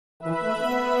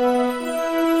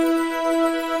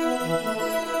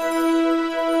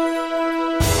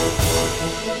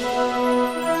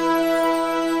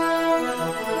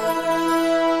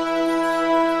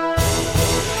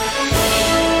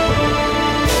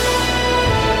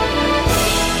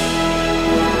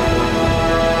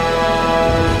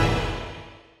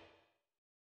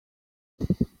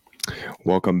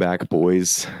Welcome back,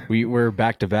 boys. We're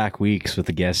back-to-back weeks with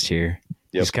the guest here.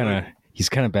 Yep. He's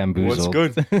kind of bamboozled.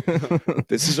 What's good?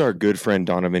 This is our good friend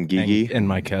Donovan Gygi and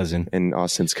my cousin. and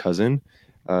Austin's cousin.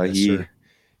 Yes, sir.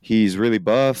 He's really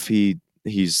buff. He's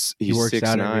He works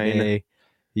 6'9". out every day.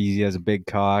 He has a big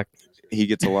cock. He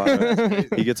gets a lot.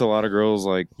 He gets a lot of girls.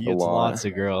 Like He a gets lot. lots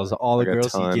of girls. All the Like a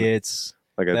girls ton. he gets,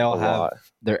 Like they all a have lot.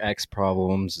 their ex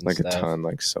problems and Like stuff. a ton.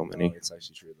 Like so many. Oh, it's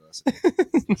actually true. That's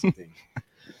the thing.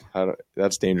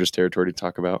 That's dangerous territory to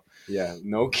talk about Yeah,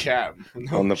 no cap.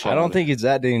 No on the cap. phone. I don't think it's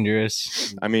that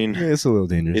dangerous. I mean, It's a little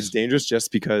dangerous. it's dangerous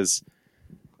just because,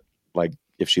 like,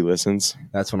 if she listens.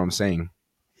 That's what I'm saying.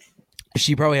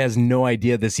 She probably has no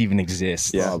idea this even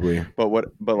exists. Yeah. Probably.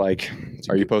 But like,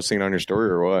 are you posting it on your story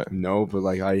or what? No, but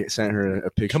like I sent her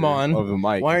a picture Come on. of a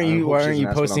mic. Why aren't I you hope she doesn't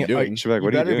ask what posting I'm it? doing. She'll be like,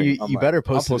 "What are you better doing?" You better I'm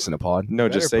post it. posting a pod. No,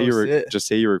 better just say post it. just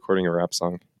say you're recording a rap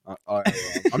song.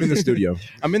 I'm in the studio.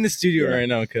 I'm in the studio Yeah. right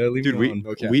now, cuz. Leave Dude, me alone.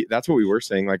 Okay. that's what we were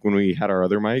saying. Like when we had our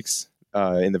other mics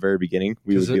in the very beginning,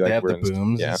 we would Because be they like, have we're the in the,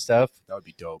 booms yeah, and stuff. That would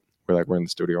be dope. we're in the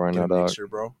studio right Get now, a dog. mixer,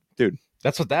 bro.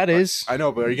 That's what that is. I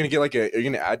know, but are you gonna get like a? Are you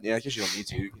gonna add? Yeah, I guess you don't need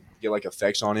to. You can get like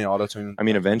effects on it, auto tune. I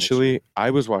mean, eventually, I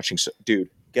was watching. Dude,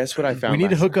 guess what I found? We need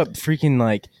to last hook night? up freaking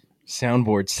like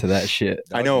soundboards to that shit.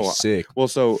 I know. Sick. Well,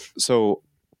 so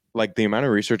like the amount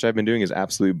of research I've been doing is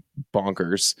absolutely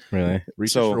bonkers, Really?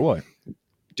 Research So- for what?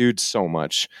 dude. So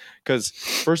much because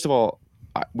first of all,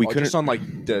 we couldn't. just on like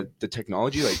the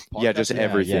technology, like Yeah, just podcasting?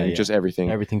 everything, yeah. just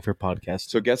everything. Everything for podcasts.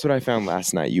 So guess what I found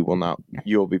last night?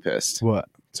 You'll be pissed. What?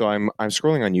 So I'm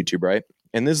scrolling on YouTube, right?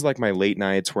 And this is like my late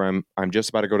nights where I'm just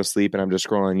about to go to sleep and I'm just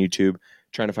scrolling on YouTube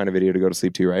trying to find a video to go to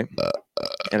sleep to, right?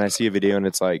 And I see a video and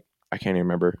it's like, I can't even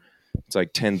remember. It's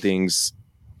like 10 things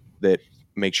that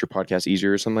makes your podcast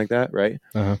easier or something like that, right?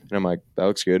 Uh-huh. And I'm like, that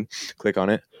looks good. Click on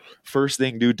it. First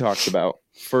thing dude talks about,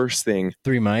 first thing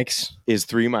 3 mics. is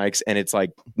 3 mics and it's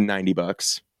like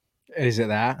 $90. Is it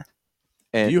that?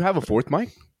 And Do you have a fourth mic?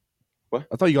 What?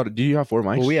 I thought you got it. Do you have 4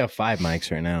 mics? Well, we have 5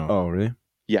 mics right now. Oh, really?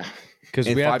 yeah. Because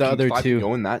And we have the other five 2. Can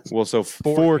go in that. Well, so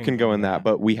four can go in that,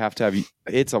 but we have to have,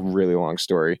 it's a really long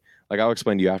story. Like I'll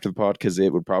explain to you after the pod because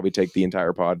it would probably take the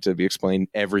entire pod to be explained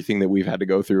everything that we've had to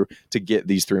go through to get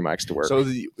these 3 mics to work. So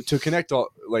to connect all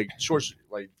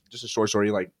just a short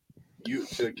story, like you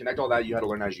to connect all that, you had to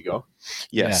learn as you go.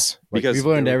 yes, Like, because we've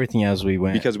learned everything as we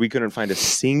went. because we couldn't find a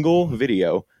single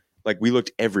video. Like we looked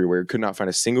everywhere, could not find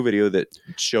a single video that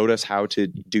showed us how to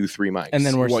do 3 mics. and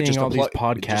then we're What, seeing just a all these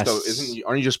plug- podcasts.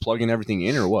 Aren't you just plugging everything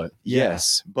in or what?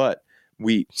 yes, but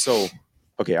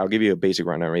okay, I'll give you a basic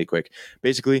rundown really quick.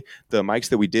 Basically, the mics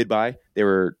that we did buy, they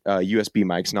were USB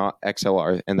mics, not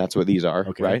XLR, and that's what these are,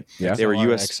 Okay. right? Yeah. They were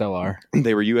XLR.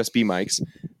 They were USB mics.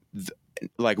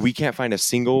 Like we can't find a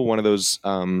single one of those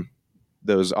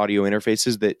audio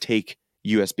interfaces that take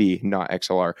USB, not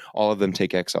XLR. All of them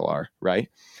take XLR, right?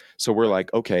 So we're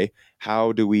like, okay,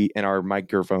 how do we? And our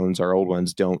microphones, our old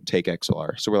ones, don't take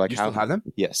XLR. So we're like, You how? still have them?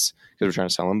 Yes, because we're trying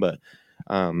to sell them, but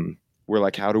we're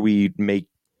like, how do we make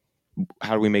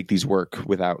these work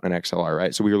without an XLR,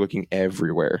 right? So we were looking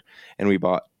everywhere, and we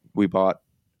bought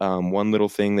one little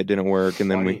thing that didn't work,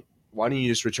 and then Why didn't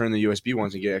you just return the USB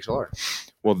ones and get XLR?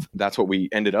 well, that's what we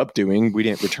ended up doing. We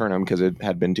didn't return them because it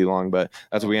had been too long, but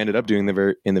that's what we ended up doing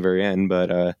in the very end. But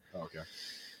Okay.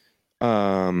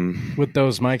 With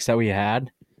those mics that we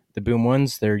had, the boom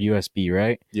ones, they're USB,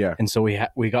 right? Yeah. And so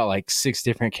we got like 6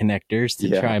 different connectors to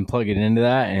Yeah. try and plug it into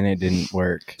that, and it didn't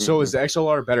work. So is the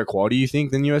XLR better quality, you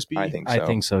think, than USB? I think so. I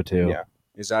think so too. Yeah.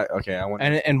 Is that okay? I want.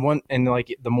 And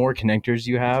like the more connectors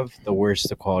you have, the worse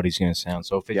the quality's going to sound.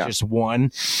 So if it's Yeah. just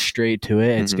one straight to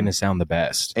it, it's Mhm. going to sound the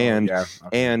best. And yeah.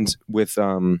 Okay. and with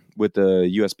the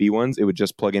USB ones, it would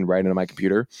just plug in right into my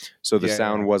computer, so the Yeah.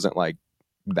 sound wasn't like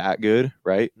that good,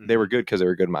 right? Mhm. They were good because they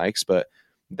were good mics, but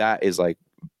that is like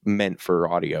meant for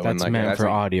audio. That's and like meant that's for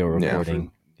like- audio yeah,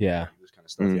 recording. Yeah. This kind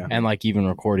of stuff. Mm. Yeah. And like even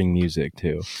recording music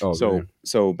too. Oh, really?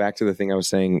 So back to the thing I was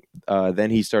saying. Then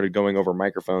he started going over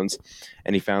microphones,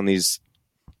 and he found these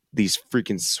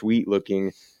freaking sweet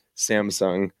looking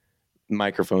Samsung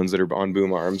microphones that are on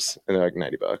boom arms, and they're like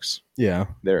 $90. Yeah.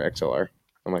 They're XLR.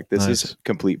 I'm like, this Nice. is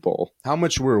complete bull. How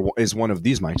much is one of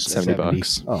these mics?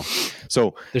 $70. Oh,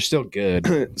 So They're still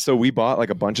good. so we bought like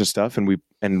a bunch of stuff,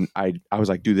 and I was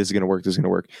like, dude, this is gonna work. This is gonna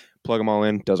work. Plug them all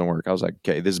in, doesn't work. I was like,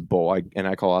 okay, this is bull.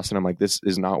 I call Austin. I'm like, this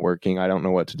is not working. I don't know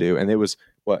what to do. And it was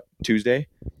what, Tuesday?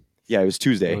 Yeah, it was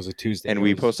Tuesday. It was a Tuesday. And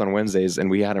we post on Wednesdays, and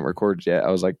we hadn't recorded yet. I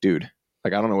was like, dude,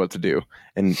 like I don't know what to do.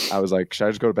 And I was like, should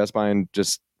I just go to Best Buy and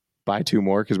just buy 2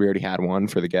 more because we already had one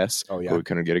for the guests? Oh, yeah. But we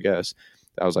couldn't get a guest.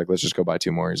 I was like, let's just go buy 2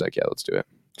 more. He's like, yeah, let's do it.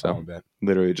 So I bet.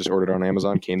 literally just ordered on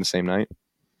Amazon, came the same night,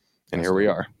 and That's here we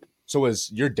dope. are. So was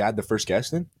your dad the first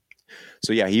guest then?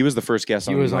 So yeah, he was the first guest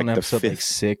He on was like on the episode fifth. like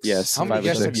 6. Yes. How many 5 or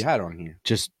guests have 6. you had on here?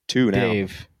 Just 2 now.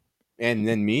 Dave. And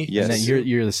then me. Yes. And then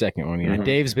you're the second one. Yeah. Mhm.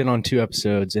 Dave's been on 2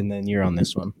 episodes, and then you're on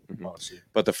this one. Oh, see.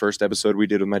 But the first episode we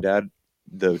did with my dad,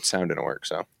 the sound didn't work.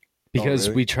 So Because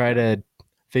really? we try to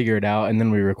figure it out, and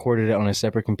then we recorded it on a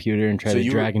separate computer and tried So to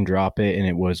you drag and drop it, and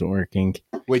it wasn't working.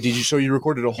 Wait, did you? So you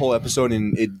recorded a whole episode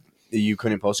and you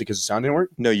couldn't post it because the sound didn't work?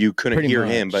 no, you couldn't Pretty hear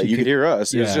much. him, but You you could could- hear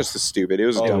us. It was yeah. just as stupid. It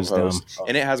was a Oh, dumb it was dumb. post,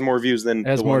 and it has more views than It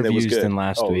has the more one that was views good. than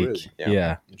last Oh, week. really? Yeah.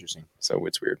 Yeah. Interesting. So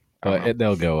it's weird. I don't But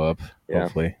they'll go up, Yeah.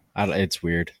 hopefully. It's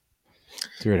weird.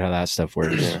 It's weird how that stuff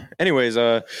works. know. Yeah. Anyways,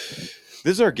 this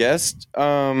is our guest.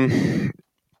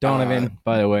 Donovan,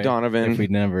 by the way. Donovan. If we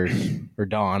never, or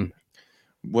Don.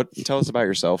 Tell us about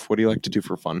yourself. What do you like to do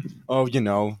for fun? Oh,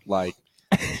 like,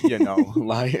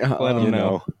 like, Let 'em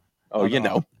know. Oh, you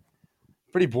know.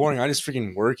 pretty boring. I just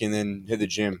freaking work and then hit the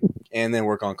gym and then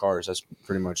work on cars. That's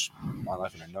pretty much my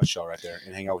life in a nutshell right there.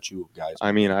 And hang out with you guys.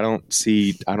 I mean, I don't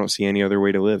see any other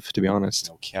way to live, to be honest.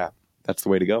 No cap. That's the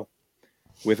way to go.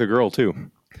 With a girl too.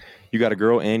 You got a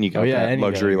girl and you got that and you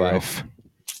got luxury a girl. life.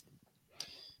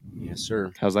 Yes,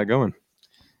 sir. How's that going?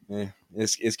 Yeah,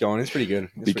 it's going. It's pretty good.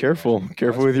 It's Be pretty careful. good.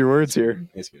 Careful with your words here.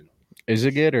 It's good. Is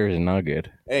it good or is it not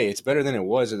good? Hey, it's better than it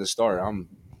was at the start. I'm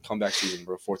comeback season,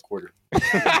 bro. Fourth quarter.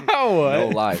 What? No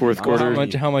lie. Fourth I'm quarter.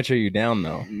 telling you. How much are you down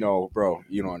though? No, bro,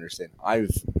 you don't understand.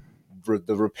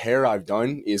 The repair I've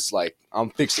done is like I'm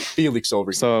fixing Felix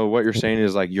over here. So what you're saying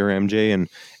is like you're MJ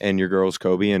and your girl's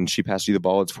Kobe and she passed you the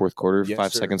ball. It's fourth quarter, Yes,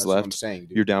 5 sir. seconds That's what I'm left. saying,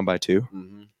 dude. You're down by 2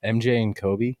 Mhm. MJ and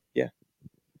Kobe?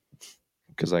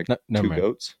 because like No, never 2 mind.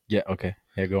 goats. Yeah, okay.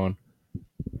 Yeah, go on.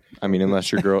 I mean,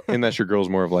 unless your girl's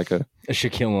more of like a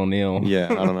Shaquille O'Neal. yeah.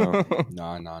 I don't know.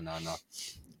 No.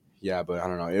 Yeah, but I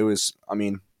don't know. It was. I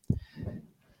mean,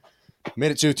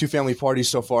 made it to 2 family parties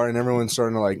so far, and everyone's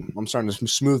starting to I'm starting to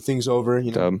smooth things over.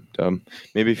 You know. Dub.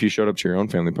 Maybe if you showed up to your own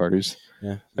family parties,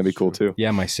 Yeah, that'd be cool too.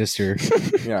 Yeah, my sister.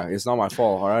 Yeah, it's not my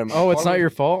fault. All right. My Oh, it's car not was- your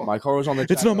fault? My car was on the.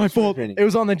 It's track. not my I was spray fault. painting. It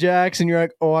was on the jacks, and you're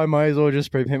like, oh, I might as well just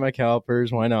spray paint my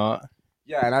calipers. Why not?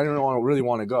 Yeah, and I didn't really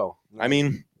want to go. I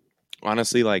mean,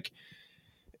 honestly, like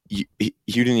you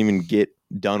didn't even get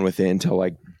done with it until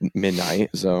like midnight.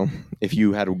 So if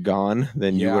you had gone,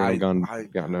 then you would have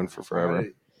gotten done for forever.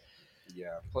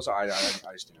 Yeah. Plus, I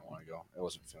just didn't want to go. I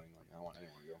wasn't feeling like I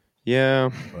didn't want to go. Yeah,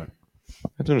 But-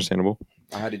 that's understandable.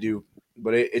 I had to do,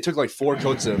 but it took like 4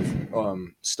 coats of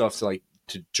stuff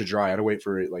to dry. I had to wait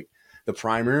for it the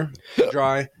primer to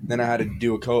dry. Then I had to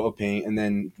do a coat of paint and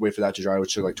then wait for that to dry,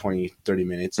 which took like 20-30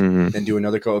 minutes. hmm Then do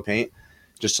another coat of paint,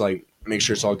 just to make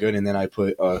sure it's all good. And then I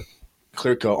put a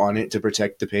clear coat on it to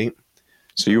protect the paint.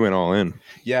 So you went all in.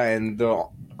 Yeah, and the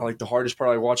hardest part,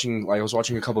 I was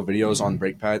watching a couple of videos on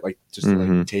brake pad, just to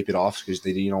Mhm. tape it off because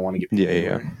they don't want to get paint Yeah.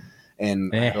 everywhere.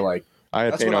 And I had to I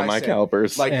had That's paint what on I my said.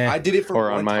 calipers. I did it for Or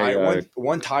one on my, tire.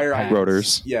 One tire, I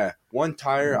rotors. Yeah, one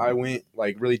tire I went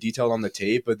really detailed on the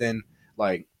tape, but then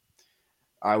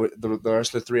the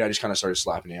rest of the 3 I just kind of started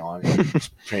slapping it on, and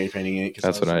painting it. 'Cause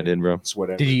That's what was I like, did, bro. It's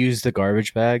whatever. Did you use the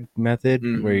garbage bag method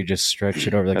Mhm. where you just stretch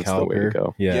it over the That's the way to caliper?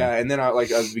 go. Yeah. And then I at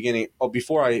the beginning,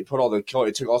 before I put all the coat,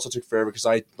 it took forever because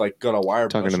I got a wire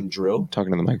Talking brush to- and drill.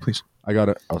 Talking to the mic, please. I got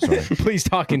a sorry. Please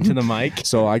talk into the mic.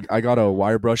 So I got a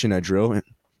wire brush and a drill,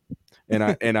 and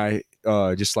I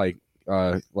just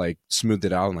smoothed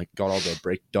it out and got all the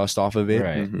brake dust off of it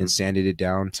Right. and sanded it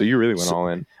down. So you really went So- all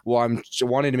in. Well, I'm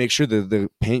wanted to make sure that the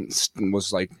paint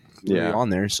was really Yeah. on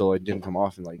there, so it didn't come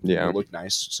off and Yeah. it looked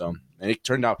nice. So and it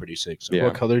turned out pretty sick. So Yeah.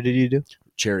 What color did you do?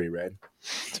 cherry red.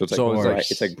 So it's like So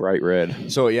it's like bright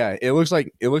red. So yeah, it looks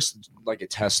like a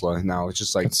Tesla now. It's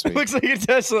just That's sweet. Looks like a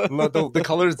Tesla. the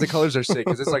colors are sick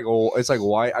because it's like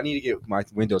white. I need to get my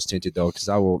windows tinted though because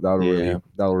that'll Yeah.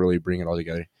 really bring it all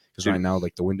together. Because Dude. right now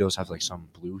the windows have some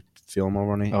blue film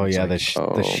over on it. Oh It's yeah, like-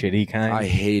 the shitty kind. I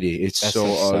hate it. It's That so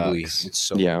stuff ugly. sucks. It's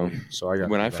so Yeah. ugly. So I got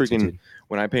When I that freaking- tinted.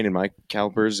 When I painted my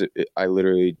calipers, I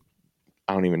literally,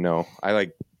 I don't even know.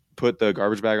 I put the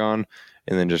garbage bag on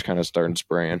and then just kind of started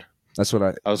spraying. That's what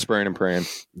I was spraying and praying,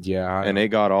 yeah. and it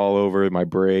got all over my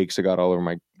brakes. It got all over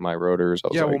my rotors. I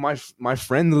was Yeah, like, well, my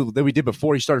friend that we did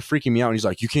before, he started freaking me out. And he's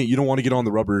like, you don't want to get on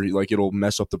the rubber, it'll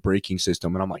mess up the braking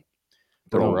system. And I'm like,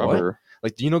 the bro, what? rubber.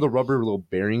 Do you know the rubber little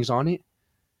bearings on it?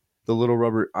 The little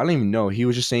rubber. I don't even know. He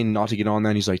was just saying not to get on that.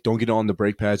 And he's like, don't get on the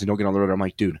brake pads and don't get on the rotor. I'm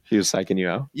like, dude. He was psyching you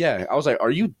out. Yeah, I was like, are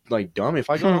you dumb?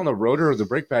 If I go on the rotor or the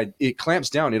brake pad, it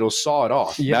clamps down. It'll saw it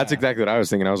off. Yeah. That's exactly what I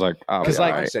was thinking. I was like, oh, Because, yeah,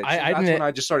 like, all right. said, I that's didn't- when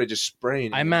I just started just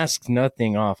spraying. I masked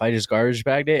nothing off. I just garbage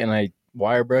bagged it and I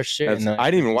wire brushed it. That's- And then I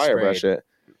didn't even wire sprayed. brush it.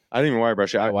 I didn't even wire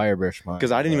brush it I wire brushed mine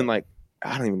because I didn't even I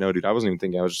don't even know, dude. I wasn't even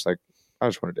thinking. I was just like, I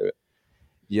just want to do it.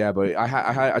 Yeah, but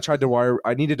I tried to wire.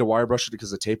 I needed to wire brush it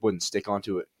because the tape wouldn't stick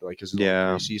onto it, like because it's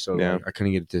all greasy. So like, I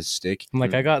couldn't get it to stick. I'm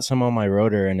like, I got some on my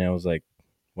rotor, and it was like,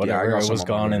 whatever. I got it was some on my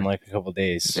gone in rotor. like a couple of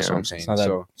days. That's what I'm saying. It's not that,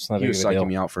 So it's not he big was of a deal. psyching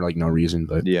me out for like no reason,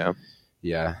 but Yeah.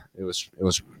 it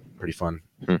was pretty fun,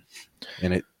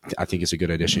 and I think it's a good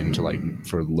addition to like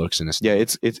for looks and stuff. Yeah,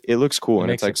 it looks cool It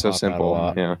and it's makes like it so pop out a simple.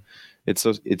 lot. Yeah,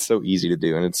 it's so easy to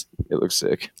do and it looks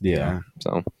sick. Yeah.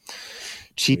 So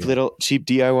cheap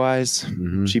DIYs,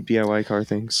 Mhm. cheap DIY car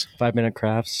things. 5-minute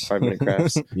crafts. 5-minute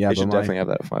crafts. Yeah, They but should definitely have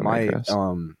that 5-minute my crafts.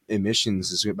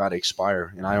 emissions is about to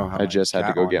expire, and I don't have. I just had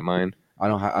to go get mine. I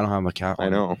don't have my cap. I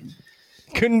know.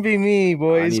 Couldn't be me,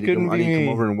 boys. I need Couldn't to be come me.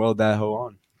 over and weld that hoe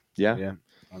on. Yeah. Yeah.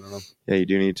 I don't know, You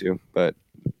do need to, but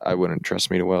I wouldn't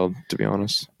trust me to weld, to be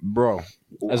honest. bro.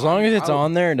 As long as it's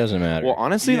on there, it doesn't matter. Well,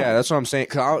 honestly, Yeah, that's what I'm saying.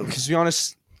 Because to be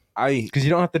honest, Because you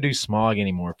don't have to do smog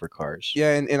anymore for cars.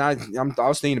 yeah, and I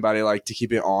was thinking about it like to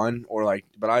keep it on or like,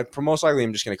 but most likely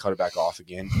I'm just gonna cut it back off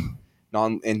again,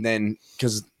 and then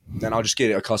because then I'll just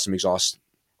get a custom exhaust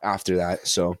after that.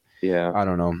 So yeah. I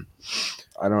don't know.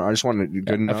 I just want it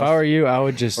good enough. If I were you, I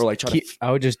would just Or, like, try to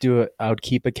I would just do it. I would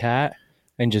keep a cat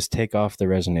and just take off the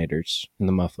resonators and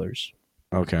the mufflers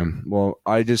Okay. Well,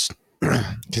 I just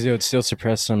because it would still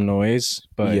suppress some noise,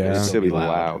 but Yeah. it would It'd still be loud.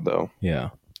 loud, though. Yeah.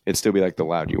 It'd still be like the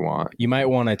loud you want. You might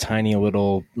want a tiny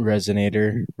little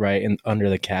resonator right under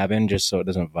the cabin just so it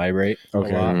doesn't vibrate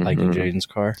Okay. a lot, like in Mhm. Jaden's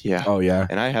car. Yeah. oh yeah,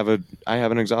 And I have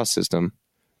an exhaust system.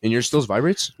 and yours still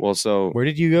vibrates. Well, Where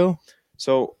did you go?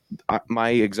 my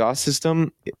exhaust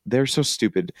system, they're so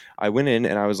stupid. I went in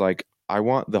and I was like, I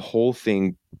want the whole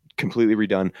thing completely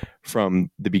redone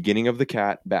from the beginning of the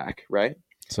cat back, right?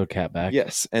 So cat back.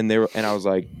 Yes. And I was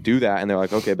like, do that. And they're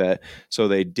like, okay, bet. So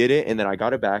they did it. And then I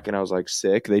got it back and I was like,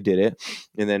 sick. They did it.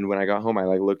 And then when I got home, I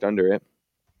like looked under it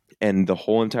and the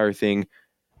whole entire thing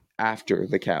after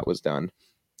the cat was done.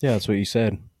 Yeah, that's what you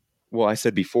said. Well, I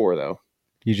said before though.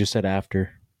 You just said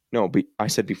after. No, but I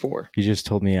said before. You just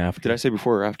told me after. Did I say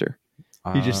before or after?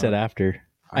 You just said after.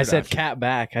 I said after. cat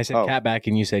back. I said Oh. cat back,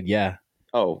 and you said yeah.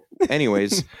 Oh,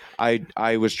 anyways, I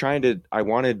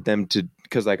wanted them to,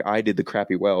 because like I did the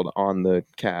crappy weld on the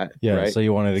cat. Yeah. Right? So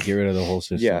you wanted to get rid of the whole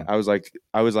system. Yeah. I was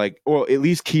like, well, at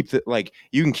least keep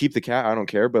you can keep the cat. I don't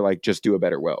care, but like just do a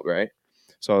better weld. Right.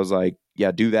 So I was like,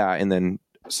 yeah, do that. And then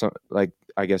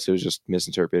I guess it was just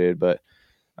misinterpreted, but,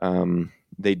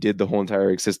 they did the whole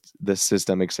entire the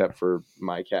system except for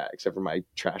my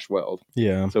trash weld.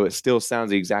 Yeah. So it still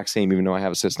sounds the exact same, even though I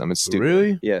have a system. It's stupid.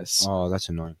 Really? Yes. Oh, that's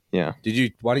annoying. Yeah.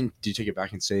 Why didn't you take it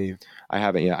back and say? I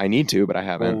haven't yet. I need to, but I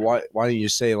haven't. Well, why didn't you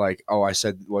say like, oh, I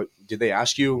said what? Did they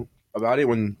ask you about it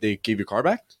when they gave your car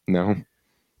back? No.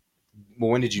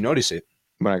 Well, when did you notice it?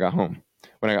 When I got home,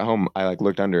 I like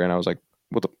looked under and I was like,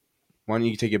 what the? Why don't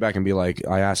you take it back and be like,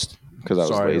 I asked? Because I was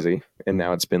Sorry. lazy. And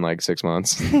now it's been like 6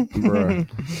 months. Bruh.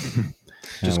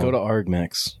 Just go to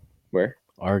Argmex. Where?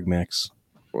 Argmex,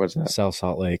 What's that? South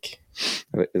Salt Lake Is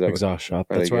that what, exhaust shop.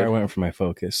 are they That's where I good? went for my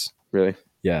Focus. really?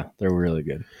 Yeah, they're really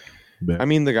good. I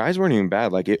mean, the guys weren't even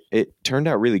bad. Like it turned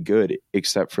out really good,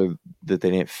 except for that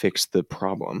they didn't fix the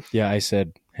problem. Yeah, I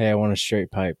said, hey, I want a straight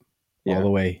pipe Yeah. all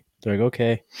the way. They're like,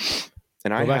 okay.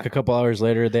 And Go back a couple hours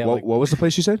later. They had what, like what was the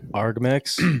place you said?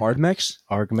 Argmex,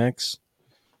 Ardmex.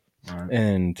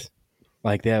 and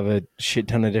like they have a shit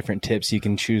ton of different tips you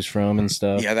can choose from and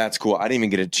stuff. yeah, that's cool. I didn't even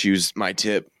get to choose my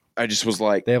tip. I just was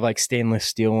like, They have like stainless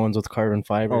steel ones with carbon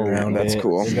fiber Oh, around that's it.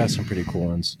 cool. They got some pretty cool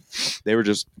ones. they were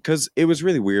just, because it was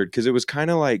really weird, because it was kind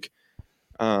of like,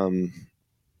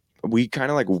 we kind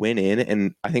of like went in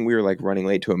and I think we were like running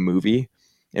late to a movie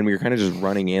and we were kind of just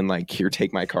running in like, here,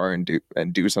 take my car and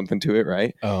do something to it,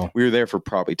 right? Oh, We were there for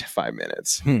probably 5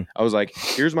 minutes. Hmm. I was like,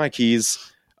 here's my keys.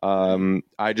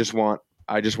 I just want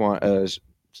a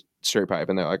straight pipe.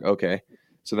 And they're like, okay.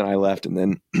 So then I left and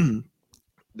then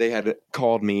they had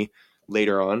called me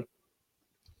later on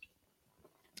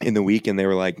in the week and they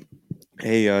were like,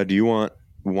 hey, do you want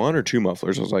 1 or 2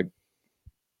 mufflers? I was like,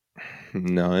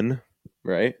 none.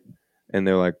 Right. And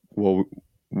they're like, well,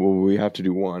 we have to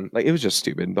do 1. Like, it was just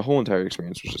stupid. The whole entire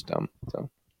experience was just dumb. So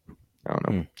I don't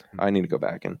know. I need to go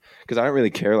back and, because I don't really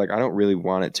care. Like, I don't really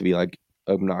want it to be like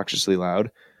obnoxiously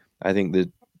loud. I think the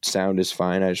sound is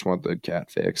fine. I just want the cat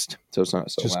fixed, so it's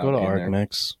not so just loud. go to in there.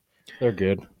 Argmex. They're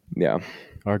good. Yeah,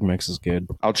 Argmex is good.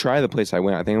 I'll try the place I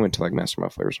went. I think I went to like Master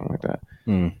Muffler or something like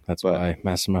that. That's But- why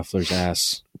Master Muffler's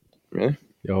ass. Really?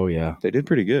 Oh yeah. They did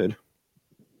pretty good.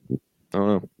 I don't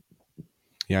know.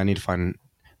 Yeah, I need to find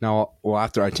now. Well,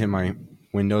 after I tint my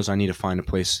windows, I need to find a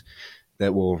place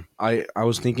that will. I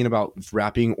was thinking about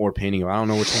wrapping or painting. I don't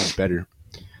know which one's better.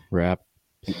 Wrap.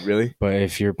 Really? But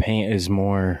if your paint is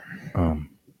more,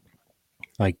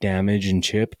 I like damaged and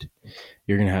chipped,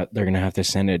 they're gonna have to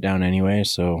sand it down anyway.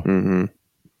 So,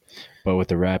 but with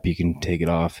the wrap, you can take it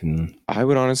off. And I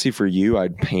would honestly, for you,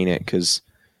 I'd paint it because,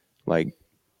 like,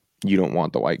 you don't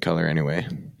want the white color anyway.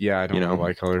 Yeah, I don't know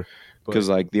white color. Because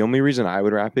like the only reason I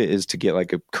would wrap it is to get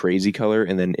like a crazy color,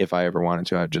 and then if I ever wanted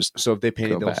to, I'd just So if they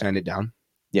paint it, they'll back. sand it down.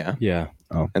 yeah,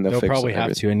 and they'll fix probably have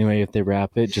everything. to anyway if they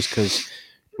wrap it, just because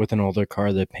with an older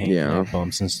car, the paint had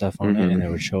bumps and stuff on it, and it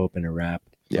would show up in a wrap.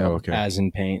 Yeah, okay. As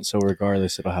in paint. So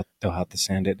regardless, they'll have to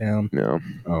sand it down. Yeah.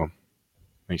 Oh,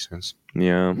 makes sense.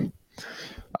 Yeah.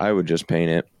 I would just paint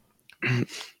it.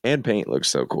 And paint looks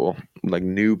so cool. Like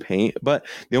new paint. But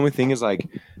the only thing is like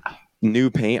new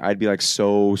paint, I'd be like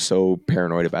so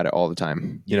paranoid about it all the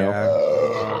time. You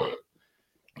know?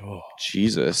 Oh,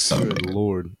 Jesus. Good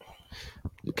Lord.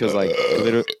 Because like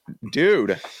literally,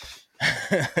 dude.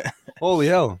 Holy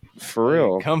hell. For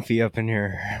real. comfy up in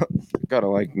here. Gotta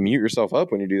like mute yourself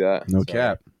up when you do that. No Sorry.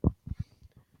 cap.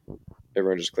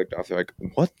 Everyone just clicked off. They're like,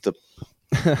 what the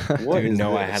what Dude, is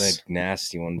no, this? I had a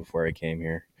nasty one before I came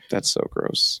here. That's so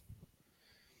gross.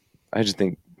 I just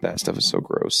think that stuff is so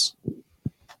gross.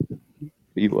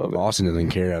 You love it. Lawson doesn't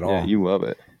care at all. Yeah, you love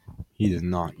it. He does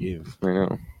not give. I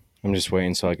know. I'm just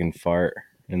waiting so I can fart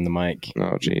in the mic.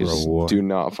 Oh, jeez. Bro, Do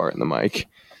not fart in the mic.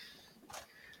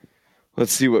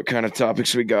 Let's see what kind of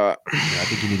topics we got. Yeah, I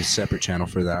think you need a separate channel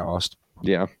for that, Austin.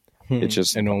 Yeah. It's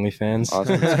just and OnlyFans.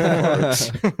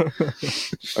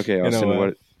 Okay, You know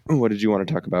Austin, what did you want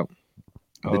to talk about?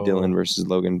 The Dylan versus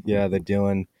Logan. Yeah, the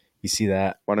Dylan. You see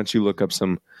that? Why don't you look up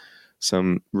some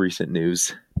recent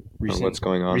news on what's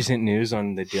going on? Recent news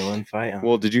on the Dylan fight.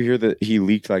 Well, did you hear that he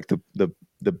leaked like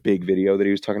the big video that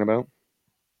he was talking about?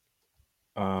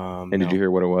 And did you hear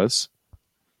what it was?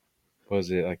 Was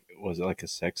it like a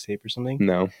sex tape or something?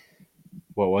 No.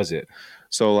 What was it?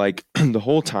 So like the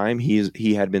whole time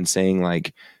he had been saying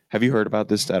like, have you heard about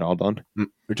this at all, Don? You're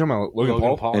talking about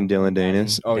Logan Paul? And Dylan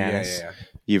Danis? Oh, Danis. yeah.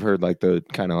 You've heard like the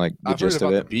kind of like the I've heard gist about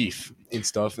of the it. beef and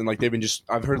stuff, and like they've been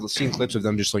seen clips of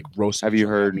them just like roasting. Have you each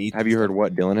other heard? meat Have and you heard stuff.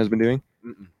 what Dylan has been doing?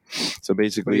 Mm-mm. So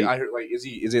basically, But I heard like is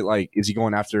he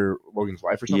going after Logan's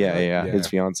wife or something? yeah, his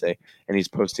fiance, and he's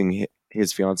posting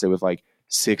his fiance with like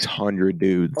 600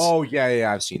 dudes. Oh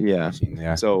yeah, I've seen. Yeah. I've seen,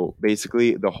 yeah. So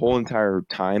basically, the whole entire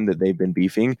time that they've been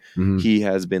beefing, Mhm. he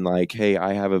has been like, "Hey,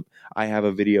 I have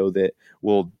a video that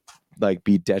will like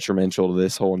be detrimental to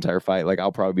this whole entire fight. Like,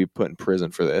 I'll probably be put in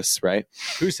prison for this, right?"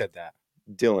 Who said that?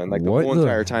 Dylan, like What the whole the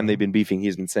entire time they've been beefing,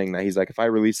 he's been saying that. He's like, if I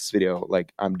release this video,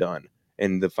 like I'm done,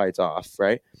 and the fight's off,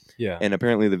 right? Yeah. And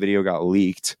apparently the video got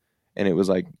leaked, and it was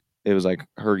like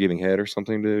her giving head or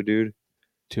something to a dude.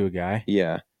 To a guy.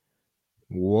 Yeah,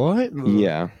 What?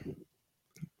 yeah.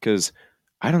 Because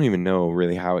I don't even know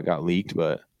really how it got leaked,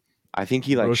 but I think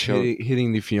he like Bro's showed.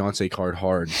 hitting the fiance card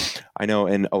hard. I know,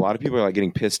 and a lot of people are like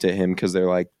getting pissed at him because they're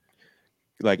like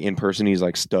in person he's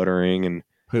like stuttering and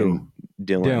Who?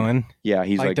 Dylan. Yeah,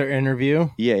 he's like their interview.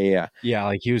 yeah. Yeah,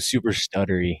 like he was super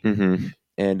stuttery. Mm-hmm.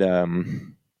 And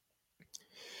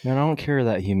Man, I don't care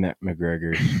that he met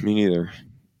McGregor. me neither.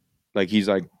 Like he's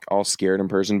like all scared in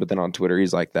person, but then on Twitter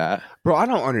he's like that. Bro, I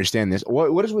don't understand this.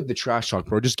 What is with the trash talk,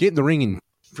 bro? Just get in the ring and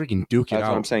freaking duke it That's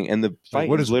out. what I'm saying. And the fight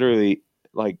what is is- literally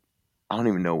like I don't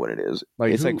even know what it is.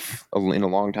 Like, it's who- like in a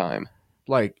long time.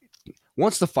 Like,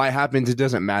 once the fight happens, it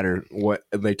doesn't matter what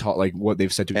they taught, like what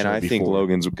they've said to each And other I think before.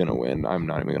 Logan's gonna win. I'm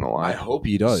not even gonna lie. I hope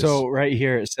he does. So right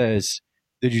here it says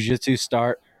the jiu-jitsu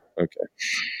star. Okay.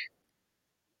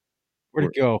 Where'd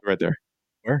it go? Right there.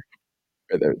 Where?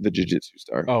 Right there. The jiu-jitsu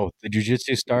star. Oh, the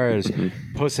jiu-jitsu star has Mhm.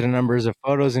 posted a numbers of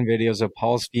photos and videos of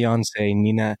Paul's fiance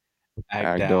Nina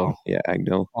Agdal Yeah,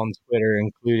 Agdal. on Twitter,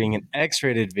 including an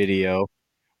X-rated video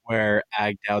where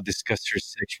Agdal discussed her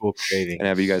sexual craving. And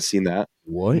have you guys seen that?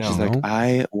 what? No. She's like,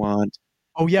 I want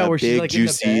Oh yeah, a where she's big like in the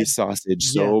juicy bed. sausage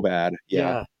so bad.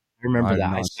 Yeah. I remember I that.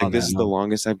 know, I I saw Like this that. is the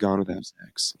longest I've gone without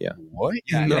sex. Yeah. what?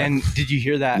 Yeah, No. and did you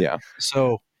hear that? Yeah.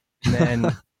 So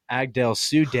then Agdal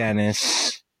sued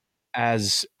Danis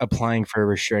as applying for a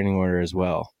restraining order as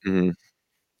well, Mhm.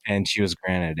 and she was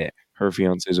granted it. Her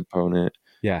fiance's opponent.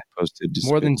 Yeah. Posted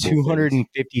More than despicable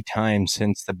 250 times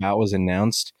since the bout was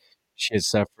announced, she has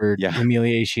suffered Yeah.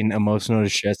 humiliation, emotional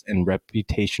distress, and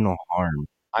reputational harm.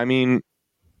 I mean,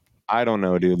 I don't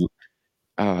know, dude.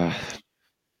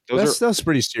 That's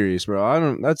pretty serious, bro. I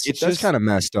don't. That's It's that's just- kind of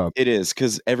messed up. It is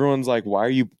because everyone's like, "Why are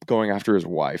you going after his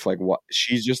wife? Like, what?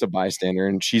 She's just a bystander,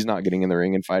 and she's not getting in the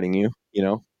ring and fighting you, you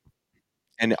know."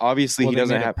 And obviously, Well, he they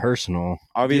doesn't made it have. personal.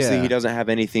 Obviously, Yeah. he doesn't have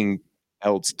anything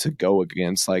else to go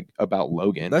against, like about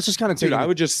Logan. That's just kind of Dude, I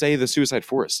would just say the Suicide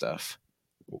Forest stuff.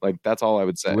 Like, that's all I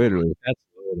would say. literally. That's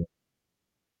I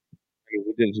mean,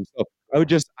 he did it himself. I would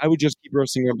just keep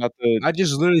roasting her about the I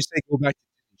just literally say go back to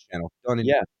Disney Channel. Done and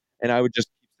yeah, and I would just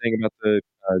keep saying about the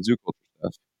zoo culture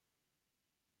stuff.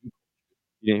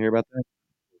 You didn't hear about that?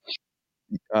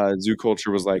 Zoo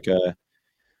culture was like a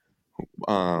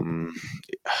um,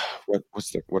 what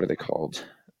are they called?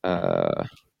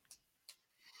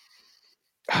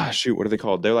 Shoot, what are they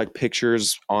called? They're like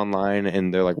pictures online,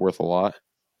 and they're like worth a lot.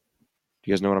 Do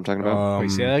you guys know what I'm talking about?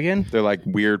 Wait, say that again? They're like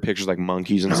weird pictures, like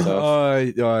monkeys and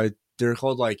stuff. they're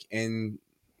called like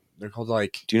they're called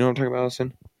like. Do you know what I'm talking about,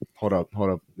 Allison? Hold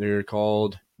up. They're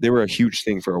called. They were a huge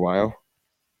thing for a while.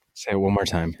 Say it one more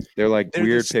time. They're like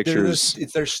weird pictures.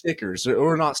 They're stickers,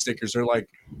 or not stickers. They're like,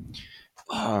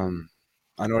 I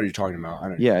know what you're talking about. I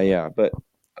know. Yeah, but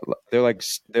they're like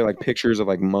pictures of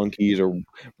like monkeys or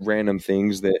random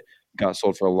things that got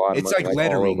sold for a lot of It's money. like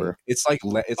lettering. It's like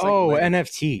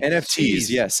NFTs. NFTs,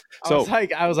 yes. So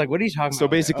I was like, what are you talking about? So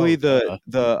basically, the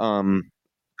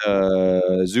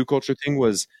zoo culture thing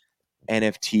was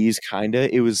NFTs,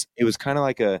 kinda. It was kind of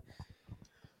like a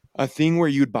thing where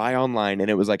you'd buy online,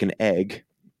 and it was like an egg.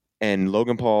 And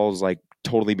Logan Paul's like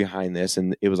totally behind this,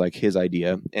 and it was like his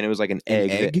idea, and it was like an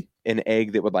egg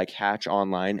that would like hatch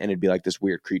online, and it'd be like this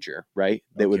weird creature, right?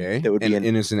 That would be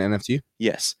and it's an NFT.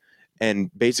 Yes, and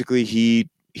basically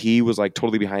he was like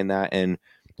totally behind that, and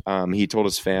he told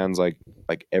his fans like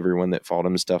everyone that followed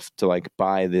him and stuff to like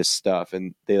buy this stuff,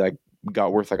 and they like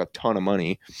got worth like a ton of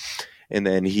money, and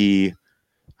then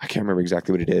I can't remember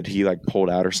exactly what he did. He like pulled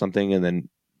out or something, and then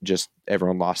just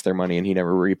everyone lost their money, and he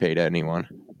never repaid anyone.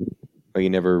 Like he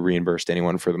never reimbursed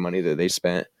anyone for the money that they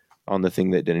spent on the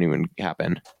thing that didn't even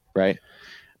happen, right?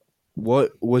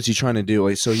 What was he trying to do?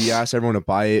 Like, so he asked everyone to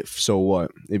buy it. So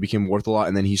what? It became worth a lot,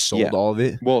 and then he sold all of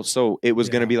it. Well, so it was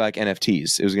going to be like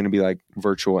NFTs. It was going to be like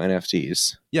virtual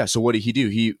NFTs. Yeah. So what did he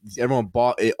do? Everyone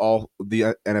bought it, all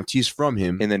the NFTs from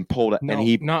him, and then pulled it. No, and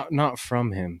he not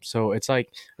from him. So it's like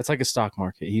a stock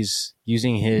market. He's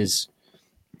using his.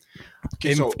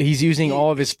 He's using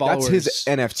all of his followers. That's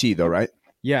his NFT, though, right?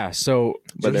 Yeah. So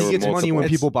he gets money when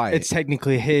people buy it. It's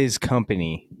technically his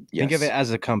company. Yes. Think of it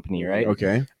as a company, right?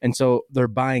 Okay. And so they're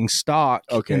buying stock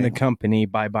in the company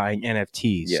by buying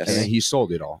NFTs. Yes. And then he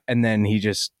sold it all. And then he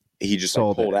just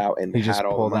sold pulled out, and he had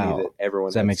all the money that everyone.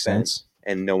 Does that make sense?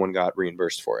 And no one got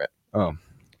reimbursed for it. Oh.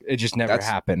 It just never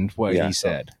happened. What he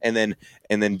said. And then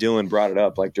Dylan brought it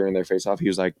up like during their face off. He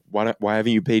was like, "Why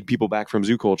haven't you paid people back from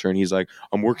zoo culture?" And he's like,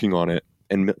 "I'm working on it."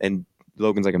 And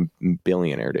Logan's like a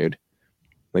billionaire, dude.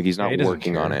 Like he's not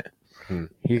working on it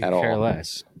He could at care all.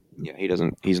 less. Yeah, he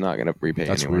doesn't. He's not going to repay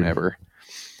anyone weird. ever.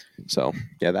 So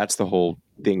yeah, that's the whole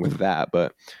thing with that.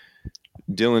 But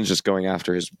Dylan's just going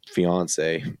after his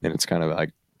fiance, and it's kind of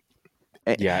like,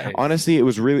 honestly, it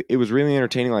was really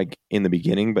entertaining, like in the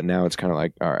beginning, but now it's kind of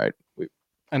like, all right,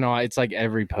 I know it's like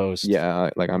every post. yeah,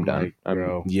 like I'm done.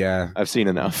 I've seen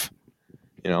enough,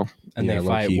 you know. And they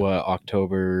fight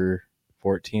October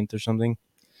 14th or something.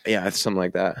 Yeah, it's something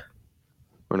like that,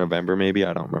 or November maybe.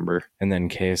 I don't remember. And then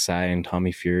KSI and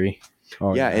Tommy Fury.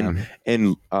 Oh, yeah,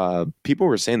 and people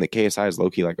were saying that KSI is low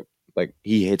key like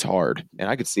he hits hard, and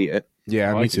I could see it.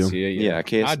 Yeah, me too. See it, yeah,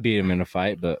 I'd beat him in a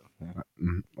fight, but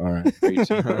all right. I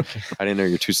didn't know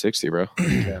you're 260, bro.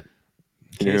 Yeah.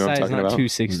 You know who I'm KSI is not talking about?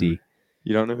 260.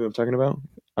 You don't know who I'm talking about?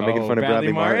 I'm making fun of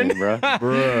Bradley Martin, bro.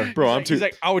 Bro, I'm too. He's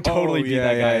like, I would totally beat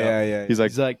that guy up. Yeah. He's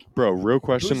like, bro. Real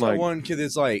question, Who's like that one kid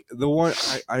that's like the one.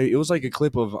 It was like a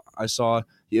clip of I saw.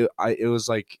 It was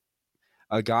like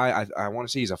a guy. I want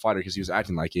to say he's a fighter because he was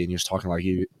acting like it and he was talking like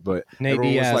it. But Nate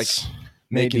everyone Diaz. was like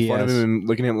making fun of him and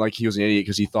looking at him like he was an idiot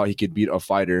because he thought he could beat a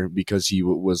fighter because he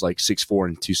was like 6'4"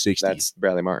 and 260. that's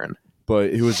Bradley Martin.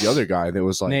 But who was the other guy that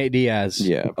was like Nate Diaz.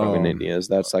 Yeah, probably Nate Diaz.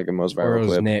 That's like the most viral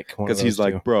clip. Nick. Because he's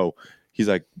like, bro. He's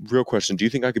like, real question. Do you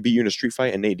think I could beat you in a street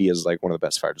fight? And Nate Diaz is like one of the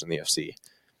best fighters in the UFC.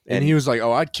 And he was like,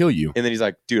 "Oh, I'd kill you." And then he's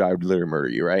like, "Dude, I would literally murder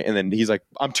you, right?" And then he's like,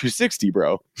 "I'm 260,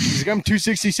 bro." He's like, I'm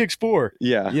 266.4.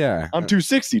 Yeah, I'm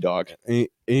 260, dog. And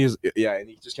he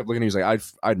just kept looking at me. He's like,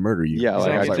 "I'd murder you." Yeah,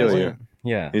 like I'd kill you.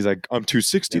 Yeah. He's like, I'm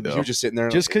 260 And though. he was just sitting there.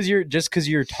 Just because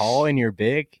you're tall and you're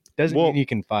big doesn't mean you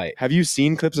can fight. Have you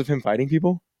seen clips of him fighting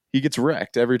people? He gets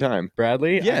wrecked every time.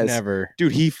 Bradley? Yes. I've never.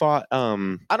 Dude, he fought. I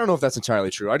don't know if that's entirely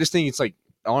true. I just think it's like,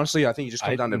 honestly, I think it just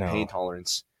comes down to pain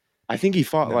tolerance. I think he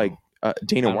fought like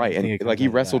Dana White, and like he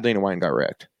wrestled Dana White and got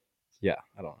wrecked. Yeah,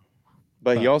 I don't.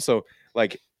 But he also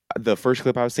like the first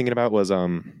clip I was thinking about was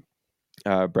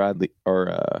Bradley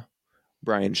or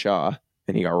Brian Shaw,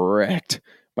 and he got wrecked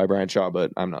by Brian Shaw.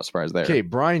 But I'm not surprised there. Okay,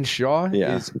 Brian Shaw.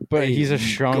 But he's a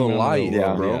strong Goliath,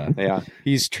 little, bro. Yeah,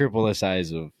 he's triple the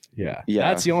size of. Yeah.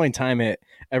 That's the only time it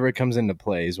ever comes into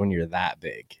play is when you're that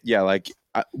big. Yeah, like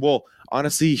Well,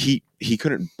 honestly, he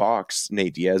couldn't box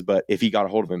Nate Diaz, but if he got a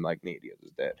hold of him, like Nate Diaz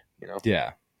is dead.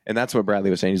 Yeah. And that's what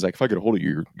Bradley was saying. He's like, if I get a hold of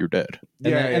you, you're dead.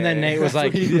 And then Nate was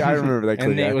like, I remember that.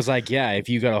 And Nate was like, yeah, if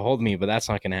you got a hold of me, but that's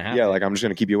not going to happen. Yeah, like I'm just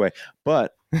gonna keep you away.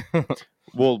 But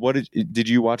well, what did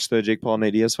you watch the Jake Paul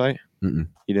Nate Diaz fight? Mm-mm.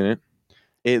 You didn't?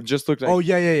 It just looked like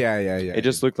yeah. It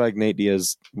just looked like Nate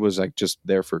Diaz was like just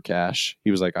there for cash.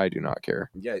 He was like, I do not care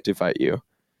to fight you.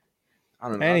 I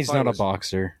don't know. And he's not a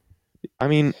boxer. I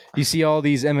mean, you see all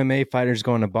these MMA fighters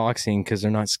going to boxing because they're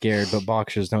not scared, but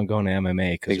boxers don't go into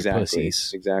MMA because they're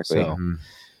pussies. Exactly. So,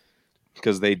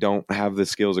 because they don't have the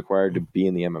skills acquired to be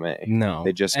in the MMA. No,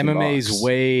 they just MMA is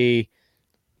way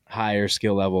higher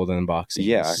skill level than boxing.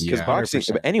 Yeah, because boxing,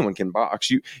 100%. anyone can box.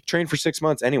 You train for 6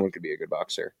 months, anyone could be a good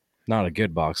boxer. Not a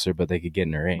good boxer, but they could get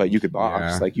in a ring. But you could box.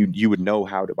 Yeah. Like you would know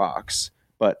how to box.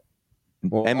 But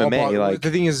MMA, like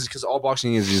the thing is, because all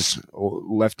boxing is just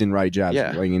left and right jabs.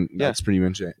 Yeah. That's pretty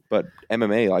much it. But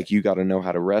MMA, like you got to know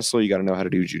how to wrestle. You got to know how to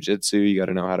do jujitsu. You got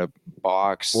to know how to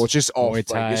box. Well, it's just all Muay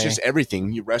Thai. it's just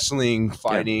everything. You wrestling,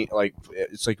 fighting, like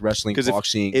it's like wrestling,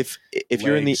 boxing. If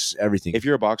you're in the everything, if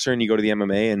you're a boxer and you go to the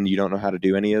MMA and you don't know how to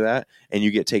do any of that, and you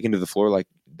get taken to the floor, like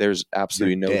there's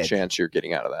absolutely You're no dead. chance you're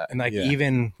getting out of that. And like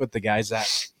even with the guys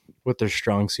that with their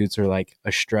strong suits are like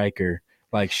a striker,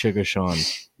 like Sugar Sean.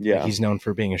 Yeah, like he's known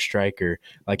for being a striker.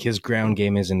 Like his ground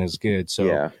game isn't as good.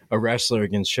 So a wrestler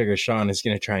against Sugar Sean is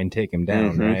going to try and take him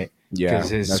down, right? Yeah, because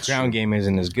his ground game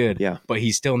isn't as good. Yeah, but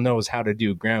he still knows how to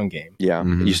do ground game. Yeah,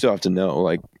 you still have to know.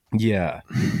 Like, yeah,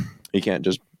 you can't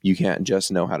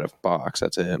just know how to box.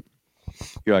 That's it.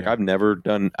 You're like, I've never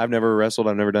wrestled.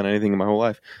 I've never done anything in my whole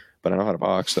life, but I know how to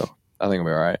box, so I think I'll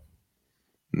be all right.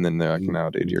 And then they're like,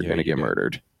 no, dude, you're gonna get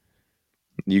murdered.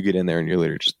 You get in there and you're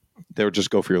literally they'll just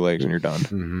go for your legs and you're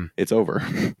done. It's over.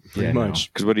 Pretty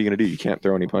much. Because what are you going to do? You can't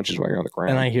throw any punches while you're on the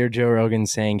ground. And I hear Joe Rogan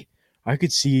saying, I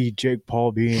could see Jake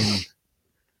Paul being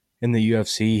in the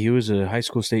UFC. He was a high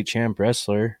school state champ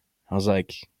wrestler. I was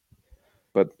like...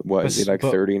 But what, is he like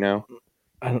 30 now?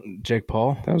 Jake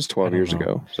Paul? That was 12 years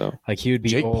ago. So like he would be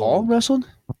Jake old. Paul wrestled?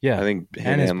 Yeah. I think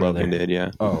him and his and brother. Logan did,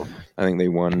 yeah. Oh. I think they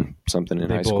won something in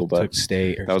they high school, both but took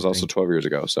state that was also 12 years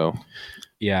ago, so...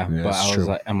 Yeah, but I was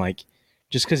like, I'm like,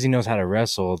 just because he knows how to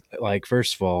wrestle, like,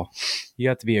 first of all, you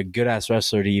have to be a good ass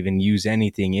wrestler to even use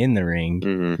anything in the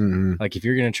ring. Like, if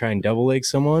you're gonna try and double leg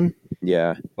someone,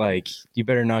 like, you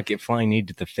better not get flying knee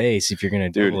to the face if you're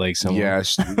gonna double leg someone.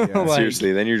 Yes, Like,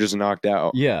 seriously, then you're just knocked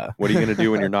out. Yeah. What are you gonna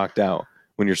do when you're knocked out?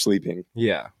 When you're sleeping?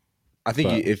 Yeah. I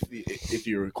think if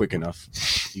you're quick enough,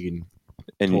 you can.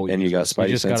 And you got spidey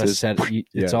you just senses. Gotta set.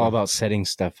 It's all about setting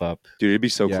stuff up, dude. It'd be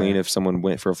so clean if someone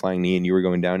went for a flying knee and you were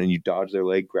going down and you dodged their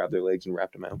leg, grabbed their legs, and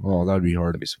wrapped them out. Oh, that'd be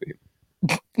hard. That'd be sweet.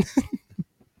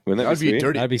 Wouldn't that be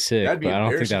dirty. That'd be sick. But I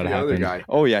don't think that would happen. Guy.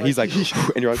 Oh yeah, he's like,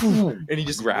 and you're like, and you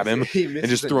just grab him and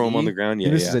just throw him on the ground. Yeah,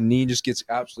 he misses a knee, just gets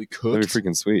absolutely cooked. That'd be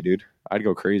freaking sweet, dude. I'd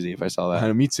go crazy if I saw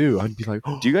that. Me too. I'd be like,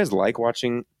 do you guys like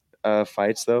watching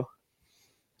fights though?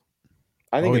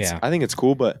 I think it's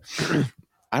cool, but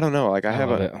I don't know. Like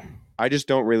I just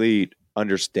don't really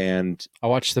understand. I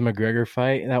watched the McGregor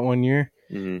fight that one year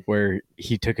where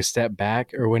he took a step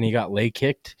back, or when he got leg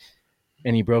kicked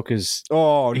and he broke his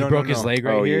his leg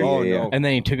right here. Yeah. And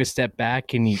then he took a step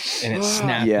back and it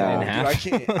snapped in half.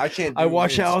 Dude, I can't. I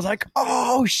watched it. I was like,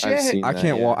 oh shit!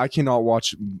 I cannot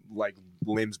watch like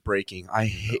limbs breaking.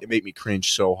 It make me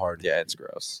cringe so hard. Yeah, it's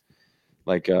gross.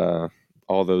 Like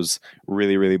all those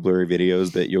really, really blurry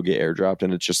videos that you'll get airdropped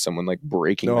and it's just someone like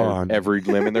breaking every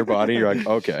limb in their body. You're like,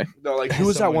 okay. No, like who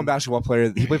was that one basketball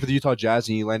player? He played for the Utah Jazz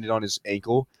and he landed on his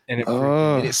ankle and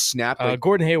it snapped.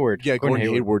 Gordon Hayward. Yeah, Gordon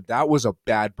Hayward. That was a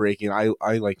bad breaking. I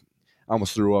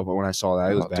almost threw up when I saw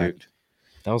that. It was bad. Dude.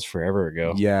 That was forever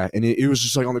ago. Yeah, and it was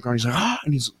just like on the ground. He's like,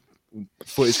 and his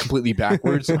foot is completely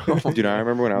backwards. Dude, I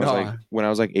remember when I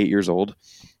was like 8 years old,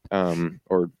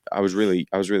 or I was really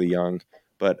young.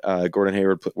 But Gordon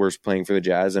Hayward was playing for the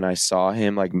Jazz, and I saw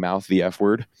him like mouth the F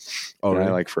word. Oh, and I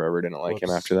like forever didn't like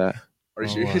him after that. Are you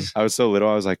serious? I was so little.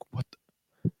 I was like, "What?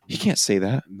 He can't say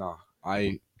that." No,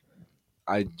 I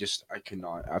could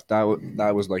not.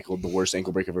 That was like the worst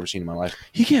ankle break I've ever seen in my life.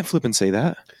 He can't flip and say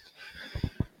that.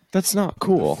 That's not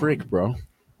cool. Frick, bro.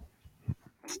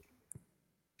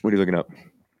 What are you looking up?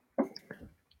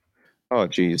 Oh,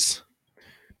 jeez.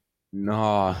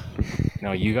 No,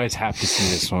 you guys have to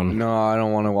see this one. No, I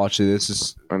don't want to watch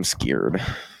it. I'm scared.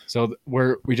 So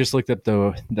we just looked up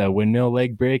the windmill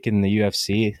leg break in the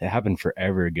UFC. It happened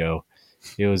forever ago.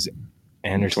 It was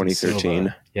Anderson 2013.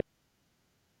 Silva. Yeah.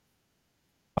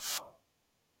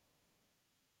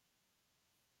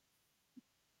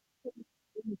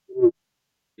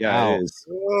 Yeah, it is.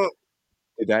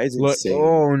 Dude, that is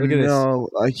insane. Look at no!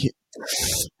 I can't.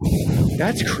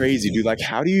 That's crazy, dude. Like,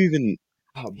 how do you even?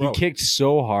 Oh, He kicked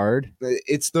so hard.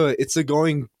 It's the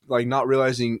going, like, not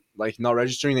realizing, like, not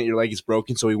registering that your leg is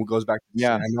broken, so he goes back to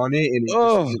stand on it, and it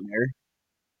just isn't there.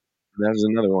 There's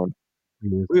another one.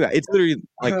 Look at that. It's literally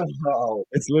like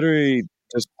it's literally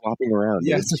just flopping around.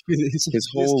 Yeah, it's his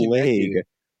whole leg.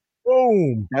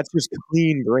 Boom! That's just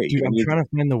clean break. Dude, I'm trying to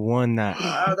find the one that.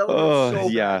 that would hurt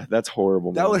so bad. That's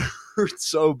horrible. That would hurt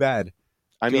so bad.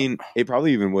 I mean, it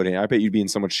probably even wouldn't. I bet you'd be in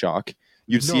so much shock.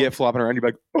 You'd see it flopping around. You'd be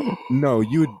like, oh. No,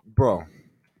 you would, bro.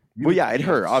 Well, yeah, it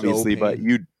hurt obviously, but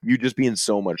you'd just be in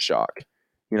so much shock.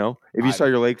 You know, if you saw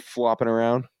your leg flopping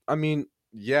around. I mean,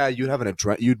 yeah, you'd have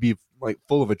you'd be like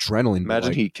full of adrenaline.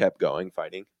 Imagine he kept going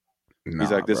fighting. Nah,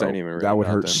 he's like, this bro, ain't even really that would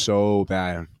nothing. hurt so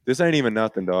bad. This ain't even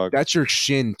nothing, dog. That's your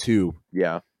shin too.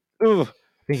 Yeah. Ugh.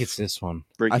 I think it's this one.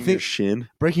 Breaking your shin.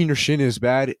 Breaking your shin is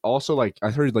bad. Also, like,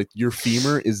 I heard, like, your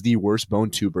femur is the worst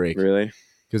bone to break. Really?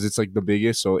 Because it's like the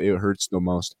biggest, so it hurts the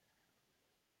most.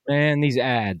 Man, these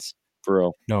ads. For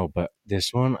real. No, but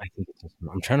this one, I think it's this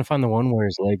one. I'm trying to find the one where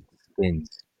his leg spins.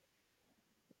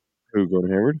 Who,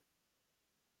 Gordon Hayward?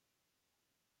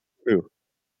 Who?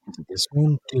 This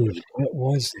one? Dude, what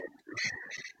was it?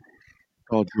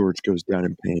 Paul George goes down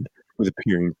in pain with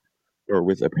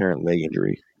apparent leg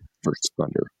injury versus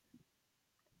Thunder.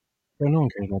 I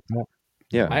don't care about that.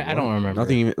 Yeah. I don't remember.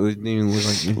 Nothing even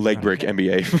looks like Leg break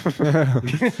NBA.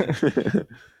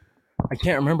 I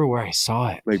can't remember where I saw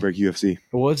it. Leg break UFC. It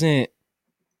wasn't.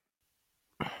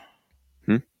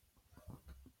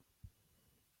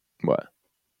 What?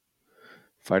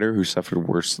 Fighter who suffered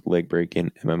worst leg break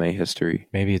in MMA history.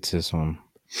 Maybe it's this one.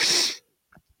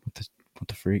 What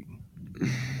the freak?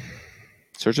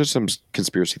 Search for some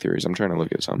conspiracy theories. I'm trying to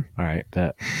look at some. All right,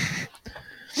 bet.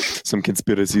 Some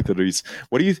conspiracy theories.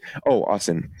 What do you?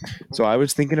 Austin. So I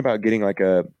was thinking about getting like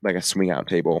a swing out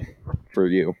table for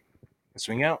you. A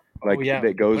swing out? Like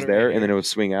that goes there right and then it would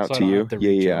swing out to you.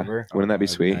 Yeah. Over. Wouldn't that be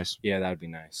sweet? Nice. Yeah, that would be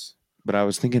nice. But I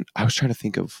was trying to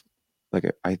think of like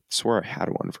I swore I had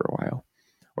one for a while,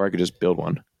 or I could just build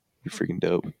one. It'd be freaking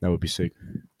dope. That would be sick.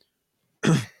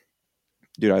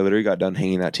 Dude, I literally got done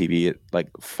hanging that TV at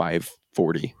like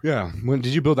 5:40. Yeah. When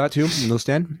did you build that too? In the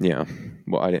stand? Yeah.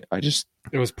 Well, I just.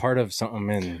 It was part of something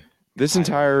in this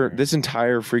entire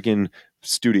freaking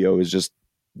studio is just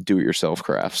do-it-yourself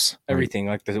crafts. Everything,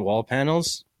 like the wall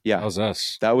panels. Yeah, that was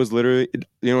us. That was literally.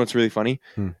 You know what's really funny?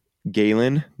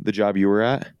 Galen, the job you were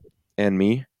at, and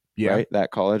me. Yeah. Right,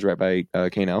 that college right by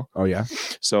K&L. Oh yeah.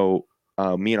 So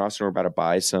me and Austin were about to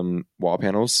buy some wall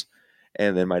panels,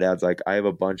 and then my dad's like, "I have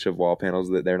a bunch of wall panels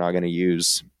that they're not going to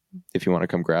use. If you want to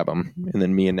come grab them." And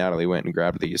then me and Natalie went and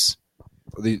grabbed these.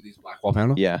 These black wall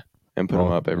panels. Yeah, and put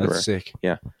them up everywhere. That's sick.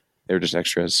 Yeah, they were just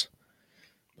extras.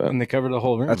 But and they covered the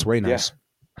whole room. That's way nice.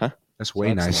 Yeah. Huh? That's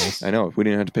way nice. I know. We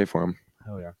didn't have to pay for them.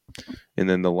 Oh yeah. And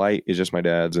then the light is just my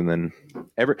dad's, and then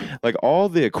all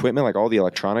the equipment, like all the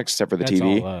electronics, except for the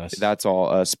TV, that's all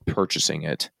us purchasing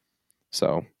it.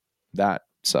 So that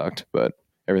sucked, but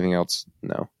everything else,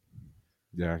 no.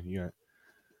 Yeah, the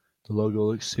logo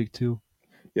looks sick too.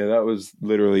 Yeah, that was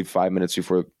literally 5 minutes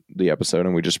before the episode,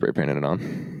 and we just spray painted it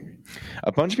on.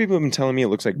 A bunch of people have been telling me it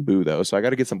looks like Boo, though, so I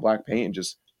got to get some black paint and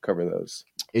just cover those.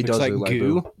 It does like look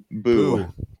goo. like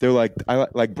Boo. They're like,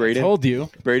 Braden. I told you.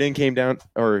 Braden came down,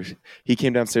 or he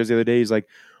came downstairs the other day. He's like,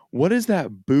 "What is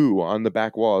that Boo on the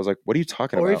back wall?" I was like, "What are you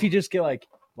talking about?" Or if you just get like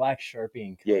black Sharpie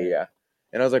and yeah.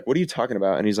 And I was like, "What are you talking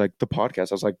about?" And he's like, "The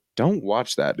podcast." I was like, "Don't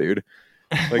watch that, dude.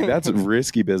 Like that's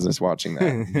risky business watching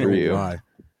that for you." God.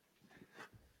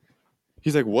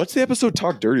 He's like, "What's the episode?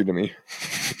 Talk dirty to me."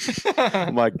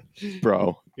 I'm like,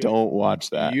 "Bro, don't watch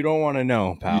that. You don't want to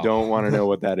know, pal. You don't want to know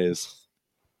what that is."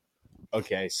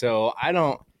 Okay, so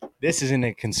this isn't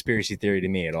a conspiracy theory to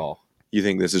me at all. You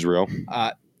think this is real?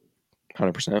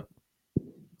 100%.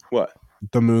 What?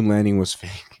 The moon landing was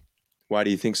fake. Why do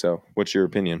you think so? What's your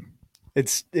opinion?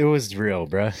 It was real,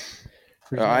 bruh.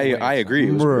 I agree.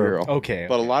 It was real. Okay.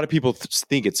 But a lot of people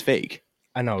think it's fake.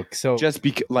 I know. So just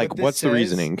because, what's the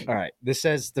reasoning? All right. This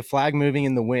says the flag moving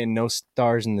in the wind, no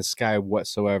stars in the sky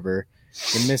whatsoever.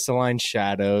 The misaligned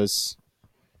shadows.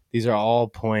 These are all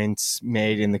points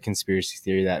made in the conspiracy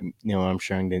theory that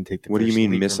Armstrong didn't take the. What do you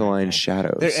mean misaligned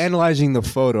shadows? They're analyzing the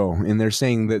photo and they're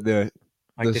saying that the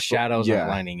shadows aren't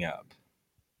lining up.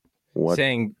 What?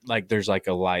 Saying like there's like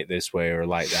a light this way or a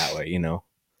light that way,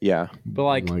 Yeah. But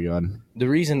like, oh my God, the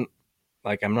reason,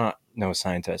 like, I'm not no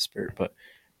science expert, but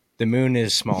the moon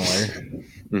is smaller,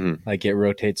 like it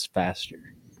rotates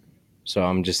faster. So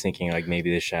I'm just thinking like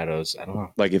maybe the shadows, I don't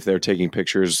know. Like if they're taking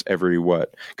pictures every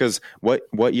what? Because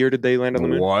what year did they land on the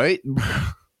moon? What?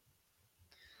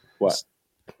 What?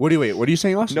 What are you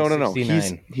saying, Austin?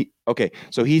 No. Okay.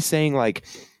 So he's saying like,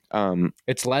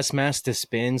 it's less mass to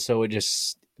spin, so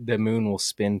the moon will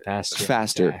spin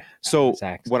faster. So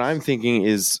what I'm thinking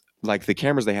is like the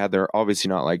cameras they had, they're obviously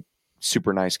not like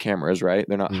super nice cameras, right?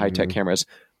 They're not high-tech cameras.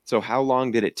 So how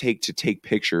long did it take to take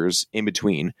pictures in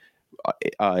between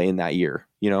in that year?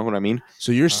 You know what I mean?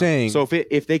 So you're saying... So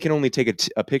if they can only take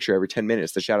a picture every 10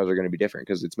 minutes, the shadows are going to be different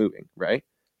because it's moving, right?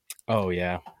 Oh,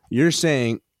 yeah. You're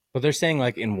saying... But they're saying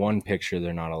like in one picture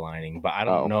they're not aligning, but I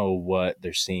don't know what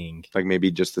they're seeing. Like maybe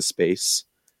just the space.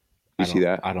 You see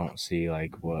that? I don't see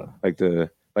like what. Like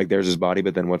there's his body,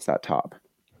 but then what's that top?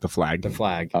 The flag. The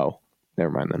flag. Oh,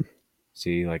 never mind then.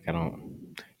 See, like I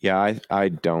don't. Yeah, I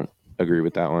don't agree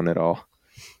with that one at all.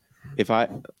 If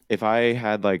I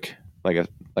had like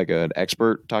an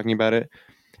expert talking about it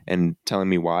and telling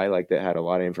me why, like that had a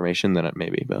lot of information, then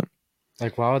maybe. But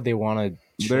like, why would they want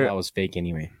to show that was fake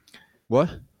anyway? What?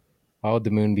 Why would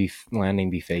the moon landing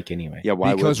be fake anyway? Yeah,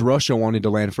 why? Because Russia wanted to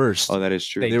land first. Oh, that is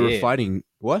true. They were fighting.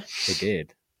 What? They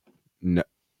did. No,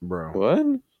 bro.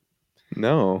 What?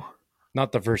 No.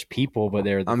 Not the first people, but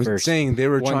they're the first. I'm saying they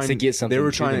were trying to get something. They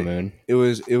were trying to the moon. It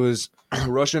was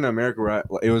Russia and America. Right?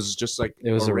 It was just like it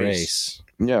was a race.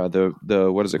 Yeah.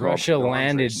 The what is it called? Russia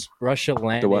landed.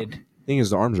 The what? I think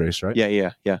it's the arms race, right?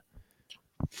 Yeah.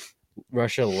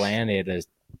 Russia landed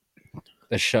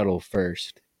a shuttle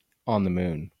first on the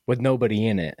moon with nobody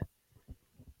in it.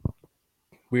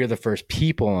 We are the first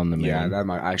people on the moon. Yeah, that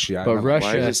might actually. But Russia.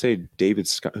 Why does it say David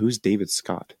Scott? Who's David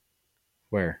Scott?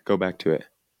 Where? Go back to it.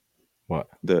 What?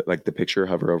 The picture.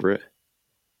 Hover over it.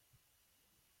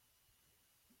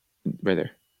 Right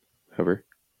there. Hover.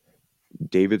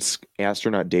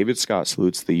 Astronaut David Scott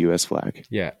salutes the U.S. flag.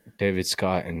 Yeah, David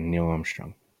Scott and Neil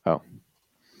Armstrong. Oh,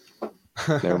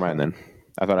 never mind then.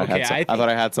 I thought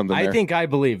I had something. I think I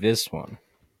believe this one.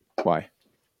 Why?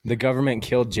 The government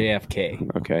killed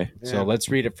JFK. Okay. So let's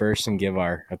read it first and give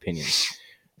our opinions.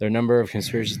 There are a number of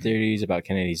conspiracy theories about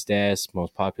Kennedy's death.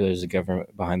 Most popular is the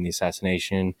government behind the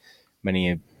assassination.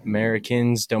 Many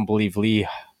Americans don't believe Lee.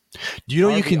 Do you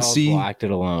know you can see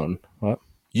acted alone? What?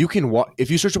 You can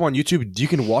if you search up on YouTube, you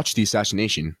can watch the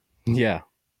assassination. Yeah.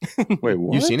 Wait,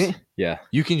 what? You've seen it? Yeah.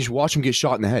 You can just watch him get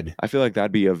shot in the head. I feel like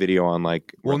that'd be a video on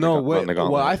like. Well, no.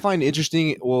 What I find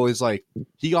interesting, is like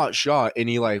he got shot and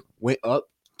he like went up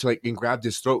to like and grabbed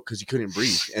his throat because he couldn't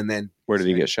breathe, and then where did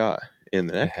he get shot? In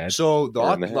the neck. So the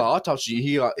autopsy,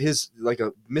 he got his like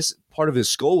part of his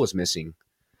skull was missing,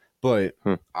 but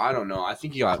I don't know. I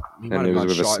think he might have got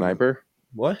with shot a sniper.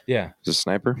 What? Yeah, it was a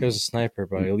sniper. It was a sniper,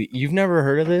 bro. You've never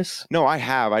heard of this? No, I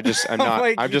have. I'm not.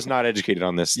 Like, I'm just not educated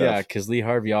on this stuff. Yeah, because Lee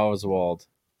Harvey Oswald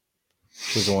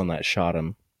was the one that shot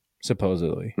him,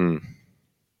 supposedly.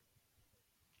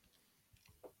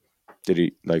 Did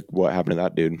he like? What happened to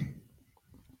that dude?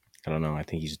 I don't know. I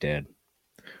think he's dead.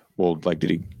 Well, like, did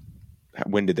he?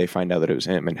 When did they find out that it was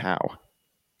him, and how?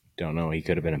 Don't know. He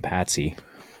could have been a patsy,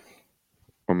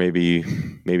 or maybe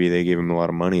they gave him a lot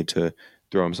of money to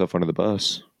throw himself under the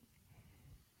bus.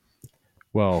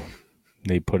 Well,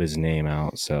 they put his name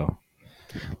out, so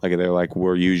like they're like,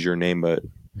 we'll use your name, but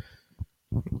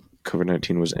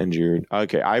COVID-19 was engineered.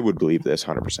 Okay, I would believe this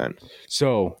 100%.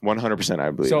 So 100%,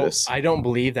 I believe this. I don't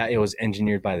believe that it was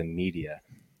engineered by the media.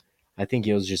 I think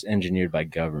it was just engineered by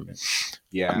government.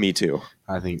 Yeah, me too.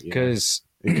 I think because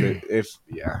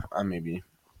maybe.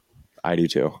 I do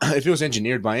too. If it was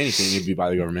engineered by anything, it'd be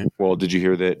by the government. Well, did you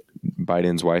hear that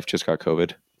Biden's wife just got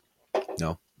COVID?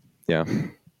 No. Yeah.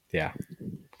 Yeah.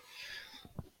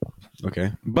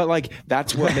 Okay. But like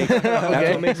that's what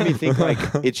makes me think like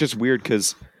it's just weird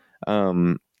because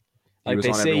like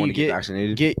they say you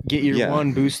get your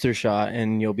one booster shot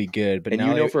and you'll be good. But and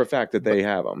now for a fact that they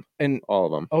have them and all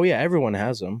of them. Oh yeah, everyone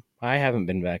has them. I haven't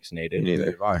been vaccinated. Me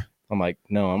neither. I'm like,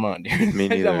 no, I'm not doing Me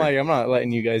neither. I'm like, I'm not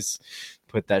letting you guys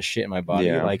put that shit in my body.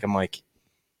 Yeah. Like I'm like,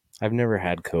 I've never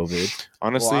had COVID.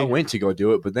 Honestly, I went to go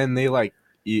do it, but then they like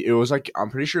it was like I'm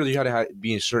pretty sure you had to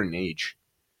be a certain age.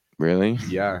 Really?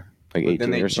 Yeah. Like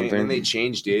 18 or something. Then they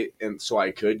changed it, and so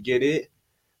I could get it,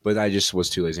 but I just was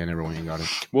too lazy. I never went and got it.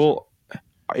 Well,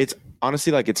 it's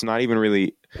honestly like it's not even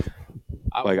really.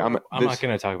 Like I'm not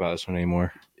gonna talk about this one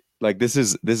anymore. Like this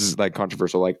is like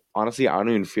controversial. Like honestly, I don't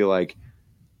even feel like,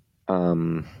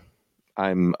 I'm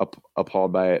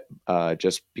appalled by it,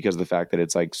 just because of the fact that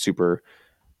it's like super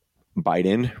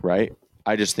Biden, right?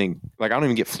 I just think like I don't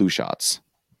even get flu shots.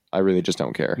 I really just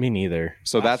don't care. Me neither.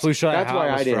 So that's flu shot. That's why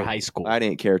I didn't. For high school. I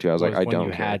didn't care to. I was like, I don't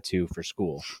you care. Had to for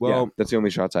school. Well, yeah, that's the only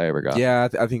shots I ever got. Yeah,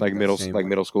 I think like middle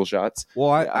school shots.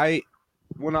 Well, I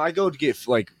when I go to get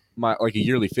like a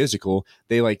yearly physical,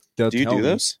 they'll do you do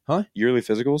those? Huh? Yearly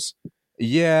physicals?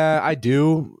 Yeah, I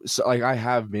do. So, like, I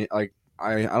have been, like,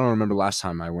 I don't remember last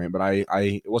time I went, but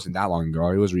it wasn't that long ago.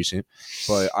 It was recent.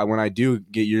 But when I do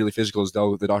get yearly physicals,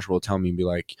 the doctor will tell me and be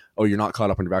like, "Oh, you're not caught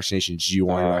up on your vaccinations. Do you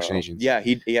want your vaccinations?" Yeah,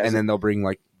 he and then they'll bring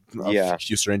like Yeah. a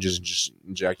few syringes and just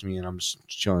inject me, and I'm just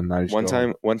chilling. One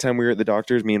time we were at the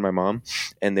doctor's, me and my mom,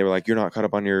 and they were like, "You're not caught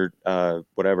up on your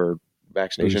whatever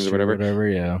vaccinations Booster, or whatever." Whatever,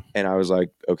 yeah. And I was like,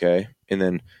 "Okay." And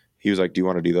then he was like, "Do you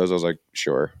want to do those?" I was like,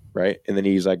 "Sure." Right. And then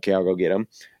he's like, "Okay, I'll go get them."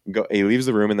 He leaves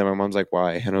the room, and then my mom's like,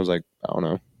 "Why?" And I was like, "I don't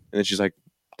know." And then she's like,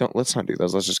 let's not do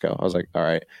those. Let's just go. I was like, "All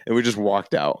right." And we just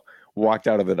walked out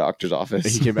of the doctor's office.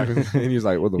 And he came back and he was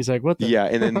like, "What the?" He's like, "What the?" Yeah.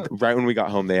 And then right when we got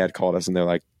home, they had called us and they're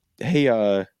like, "Hey,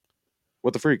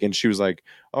 what the freak?" And she was like,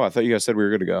 "Oh, I thought you guys said we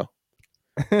were good to go."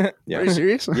 Yeah. Are you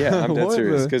serious? Yeah, I'm dead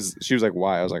serious. Because she was like,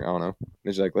 "Why?" I was like, "I don't know."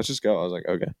 And she's like, "Let's just go." I was like,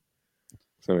 "Okay."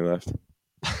 So we left.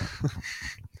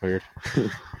 Weird.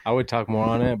 I would talk more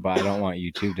on it, but I don't want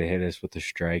YouTube to hit us with a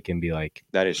strike and be like,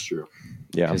 That is true.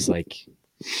 Yeah. just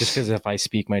because if I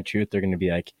speak my truth, they're going to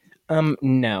be like,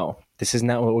 no, this is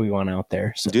not what we want out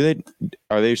there. So,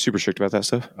 are they super strict about that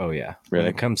stuff? oh yeah. Really?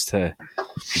 When it comes to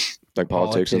Like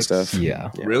politics and stuff? Yeah.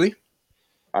 Really?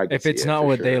 If it's not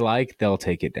what they like, they'll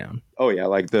take it down. Oh yeah,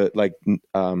 like the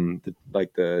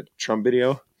Trump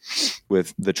video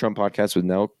with the Trump podcast with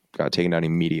Nell got taken down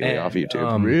immediately off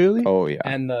YouTube. Really? Oh yeah.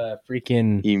 And the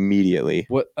freaking Immediately.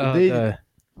 what what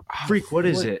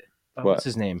is it? What? What's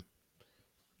his name?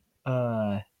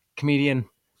 Comedian.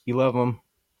 You love him.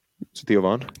 Is it Theo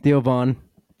Vaughn? Theo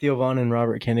Vaughn and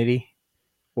Robert Kennedy,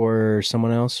 or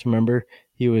someone else. Remember,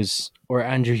 or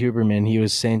Andrew Huberman. He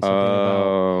was saying something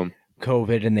about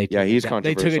COVID, and they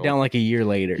took it down like a year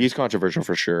later. He's controversial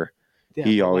for sure. Yeah,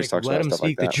 he always talks about stuff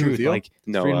like that. Let him speak the truth, like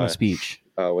freedom of speech.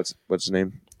 What's his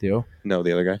name? Theo? No,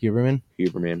 the other guy. Huberman,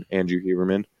 Andrew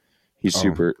Huberman. He's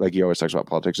super. Like he always talks about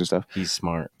politics and stuff. He's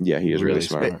smart. Yeah, he is really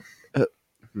smart.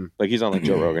 Like he's on like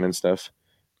Joe Rogan and stuff.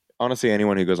 Honestly,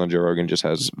 anyone who goes on Joe Rogan just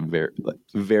has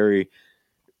very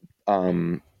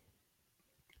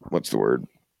what's the word?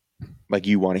 Like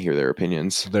you want to hear their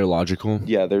opinions. They're logical.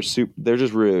 Yeah, they're just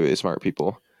really, really smart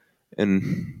people,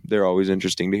 and they're always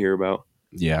interesting to hear about.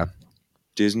 Yeah.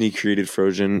 Disney created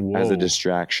Frozen as a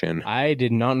distraction. I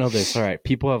did not know this. All right.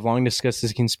 People have long discussed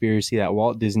this conspiracy that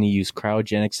Walt Disney used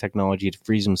cryogenics technology to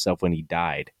freeze himself when he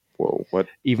died. Whoa, what?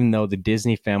 Even though the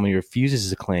Disney family refuses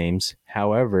the claims.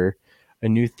 However, a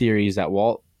new theory is that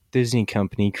Walt Disney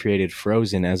Company created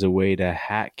Frozen as a way to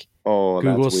hack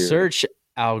Google's search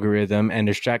algorithm and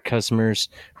distract customers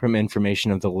from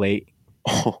information of the late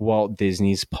Walt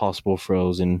Disney's possible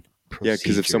Frozen procedure. Yeah,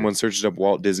 because if someone searches up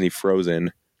Walt Disney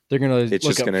Frozen, they're going to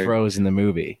look up Frozen the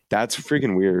movie. That's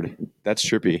freaking weird. That's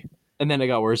trippy. And then it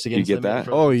got worse again. You get that?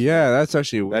 Oh, yeah. That's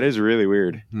actually weird. That is really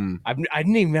weird. I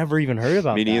never even heard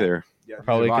about that. Me neither. Yeah,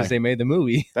 probably because they made the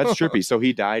movie. That's trippy. So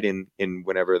he died in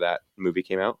whenever that movie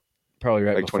came out? Probably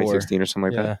right like before. 2016 or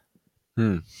something like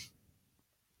that?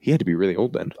 He had to be really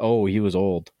old then. Oh, he was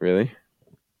old. Really?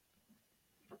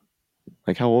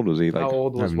 Like how old was he? Like, how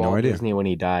old was Walt Disney when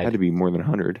he died? Had to be more than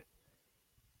 100.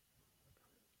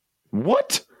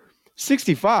 What?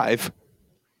 65?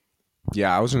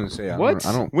 Yeah, I was going to say. What?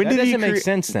 I don't. When that doesn't make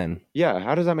sense then. Yeah,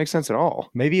 how does that make sense at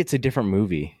all? Maybe it's a different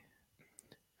movie.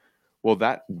 Well,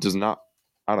 that does not.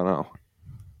 I don't know.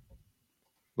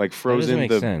 Like Frozen,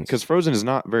 because Frozen is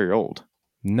not very old.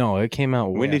 No, it came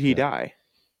out. When did he die?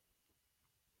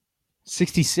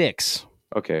 66.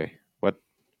 Okay. What?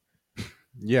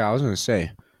 Yeah, I was going to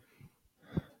say.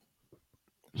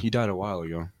 He died a while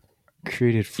ago.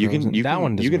 Created Frozen. You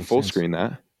can full screen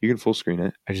that. You can full screen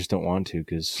it. I just don't want to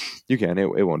because you can.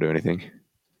 It won't do anything.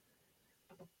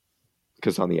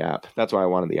 Because on the app. That's why I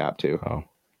wanted the app too. Oh.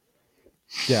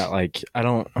 Yeah, like I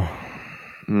don't.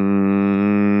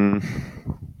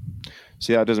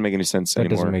 See, that doesn't make any sense anymore.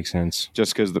 That doesn't make sense.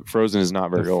 Just because the Frozen is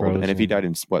not very old, and if he died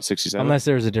in what 67? Unless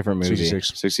there was a different movie.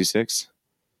 66.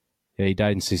 Yeah, he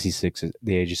died in 66 at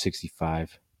the age of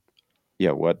 65.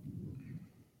 Yeah. What?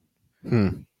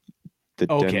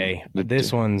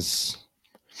 This one's.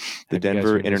 The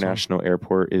Denver International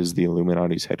Airport is the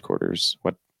Illuminati's headquarters.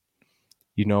 What?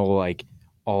 You know, like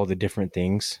all the different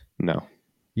things? No.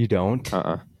 You don't?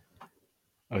 I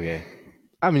Okay.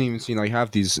 haven't even seen like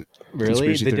half these.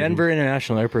 Really? The Denver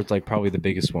International Airport's like probably the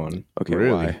biggest one. Okay,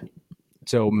 really? Why?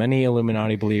 So many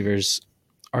Illuminati believers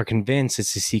are convinced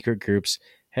it's the secret group's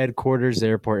headquarters. The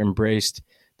airport embraced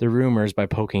the rumors by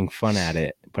poking fun at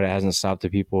it, but it hasn't stopped the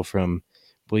people from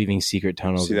believing secret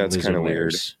tunnels. See, that's kind of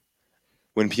weird.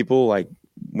 When people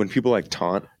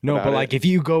taunt. No, but like if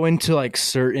you go into like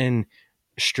certain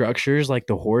structures, like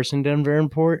the horse in Denver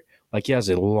Airport, Like he has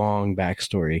a long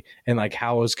backstory, and like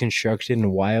how it was constructed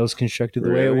and why it was constructed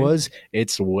the way it was.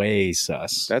 It's way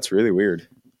sus. That's really weird.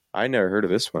 I never heard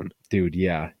of this one, dude.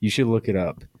 Yeah, you should look it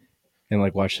up and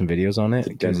like watch some videos on it.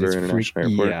 The Denver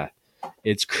International Airport. Yeah,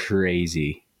 it's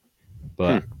crazy.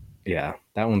 But yeah,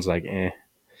 that one's like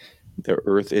The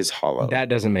Earth is hollow. That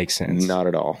doesn't make sense. Not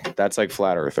at all. That's like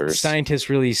flat earthers. Scientists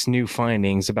released new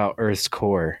findings about Earth's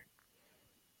core.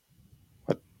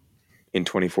 In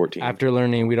 2014. After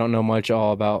learning we don't know much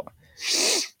all about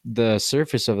the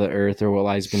surface of the Earth or what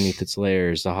lies beneath its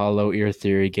layers, the hollow earth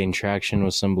theory gained traction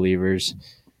with some believers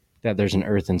that there's an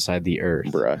Earth inside the Earth.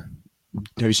 Bruh.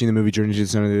 Have you seen the movie Journey to the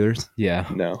Center of the Earth? Yeah.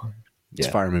 No. It's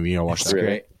a fire movie. I'll watch that.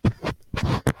 Great.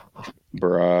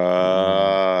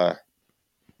 Bruh.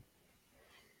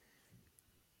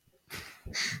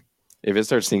 If it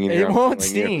starts singing, It won't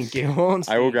stink. It won't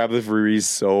stink. I will grab the Febreze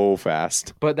so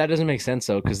fast. But that doesn't make sense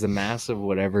though, because the mass of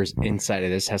whatever's inside of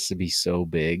this has to be so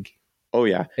big. Oh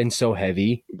yeah, and so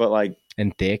heavy, but like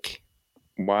and thick.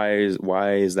 Why is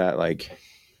that like?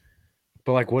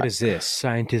 But like, what is this?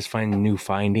 Scientists find new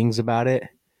findings about it.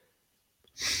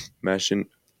 Massive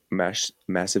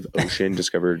ocean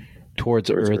discovered towards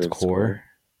Earth's core.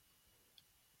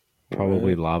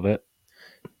 Probably lava.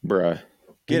 Bruh,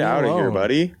 get out of here,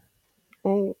 buddy.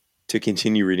 Oh. To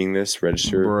continue reading this,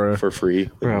 register for free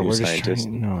with Bro, New Scientist.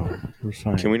 No, we're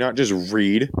fine. Can we not just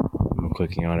read? I'm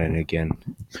clicking on it again.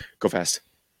 Go fast.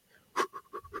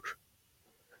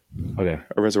 Okay.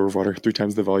 A reservoir of water 3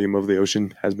 times the volume of the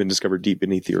ocean has been discovered deep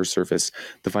beneath the Earth's surface.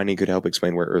 The finding could help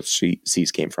explain where Earth's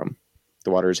seas came from.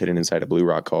 The water is hidden inside a blue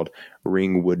rock called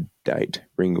ringwoodite.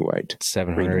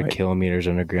 700 kilometers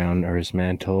underground Earth's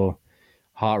mantle,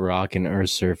 hot rock in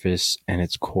Earth's surface, and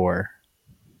its core.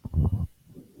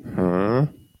 Huh?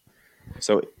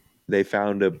 So they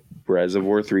found a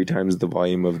reservoir 3 times the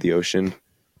volume of the ocean,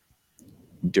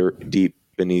 deep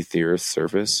beneath the Earth's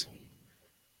surface.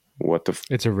 What the?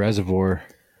 It's a reservoir.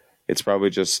 It's probably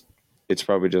just.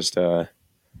 Well,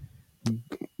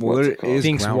 it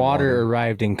thinks water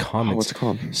arrived in comets. What's it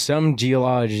called? Some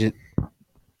It's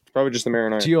probably just the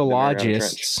Mariana.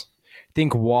 geologists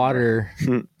think water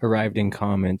arrived in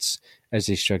comets as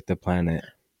they struck the planet.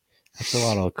 That's a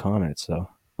lot of comets, though.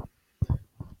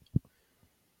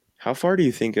 How far do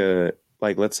you think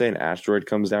let's say an asteroid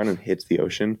comes down and hits the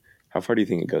ocean? How far do you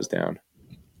think it goes down?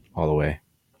 All the way.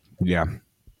 Yeah.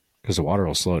 Because the water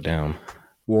will slow it down.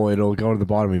 Well, it'll go to the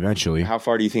bottom eventually. How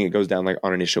far do you think it goes down, like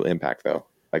on initial impact, though?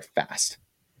 Like fast,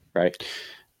 right?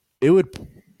 It would.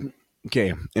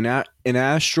 Okay, an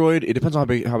asteroid. It depends on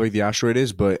how big the asteroid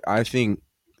is, but I think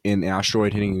an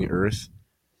asteroid hitting the Earth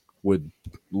would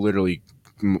literally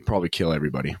probably kill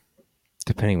everybody.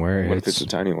 Depending where it What hits. if it's a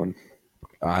tiny one?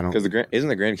 I don't. Because isn't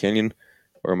the Grand Canyon,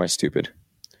 or am I stupid?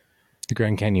 The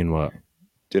Grand Canyon, what?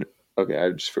 Okay,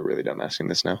 I just feel really dumb asking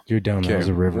this now. You're dumb. That was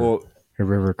a river. Well, a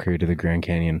river created the Grand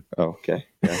Canyon. Oh, okay.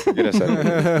 Yeah, forget us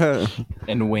anything.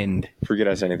 And wind. Forget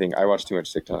us anything. I watch too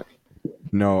much TikTok.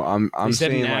 No, I'm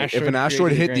saying like if an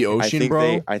asteroid hit the ocean,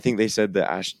 I think they said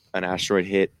that an asteroid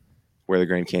hit where the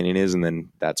Grand Canyon is, and then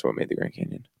that's what made the Grand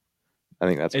Canyon. I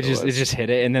think that's what it just hit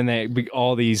it, and then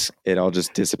all these it all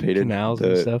just dissipated. Canals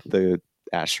and stuff. The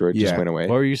asteroid just went away.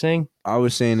 What were you saying? I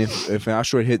was saying if an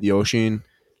asteroid hit the ocean,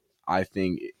 I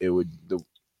think it would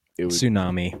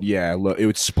tsunami. Yeah, it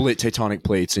would split tectonic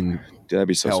plates and that'd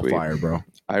be so hellfire, sweet. bro.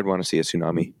 I'd want to see a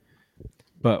tsunami.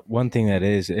 But one thing that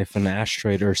is, if an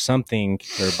asteroid or something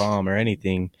or a bomb or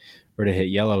anything were to hit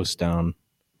Yellowstone,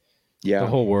 the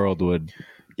whole world would.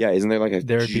 Yeah, isn't there like a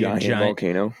giant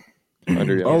volcano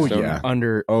under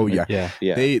Yellowstone? Oh yeah.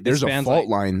 There's a fault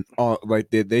line. Like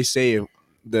they say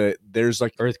that there's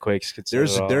like earthquakes.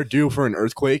 They're due for an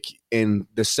earthquake, and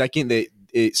the second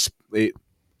it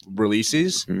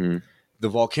releases, the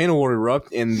volcano will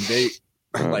erupt, and they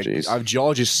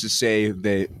geologists say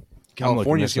that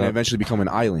California is going to eventually become an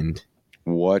island.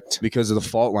 What? Because of the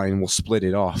fault line will split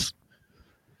it off.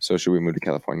 So should we move to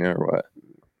California or what?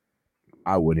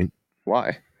 I wouldn't.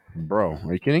 Why? Bro,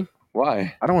 are you kidding?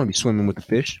 Why? I don't want to be swimming with the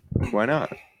fish. Why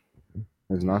not?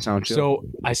 Does not sound chill. So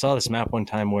I saw this map one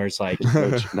time where it's like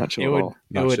not chill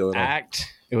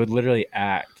it would literally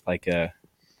act like a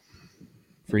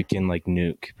freaking like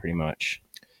nuke, pretty much.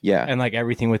 Yeah. And like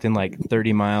everything within like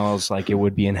 30 miles, like it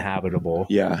would be inhabitable.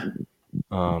 Yeah.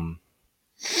 Let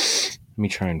me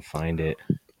try and find it.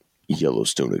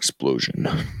 Yellowstone explosion.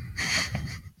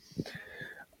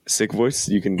 Sick voice.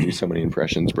 You can do so many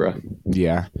impressions, bro.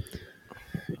 Yeah.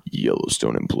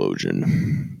 Yellowstone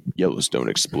implosion. Yellowstone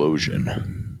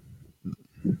explosion.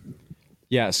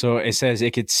 Yeah. So it says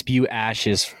it could spew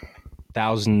ashes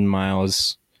 1,000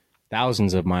 miles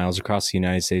thousands of miles across the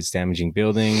United States, damaging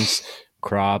buildings,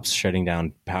 crops, shutting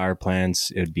down power plants.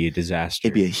 It would be a disaster.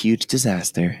 It'd be a huge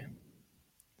disaster.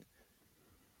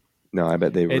 No, I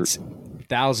bet they were. It's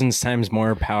thousands times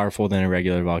more powerful than a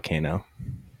regular volcano.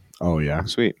 Oh, yeah.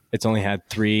 Sweet. It's only had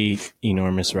 3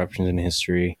 enormous eruptions in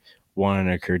history. One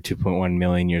occurred 2.1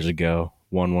 million years ago.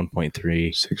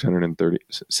 1.3.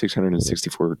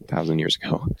 664,000 years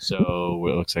ago. So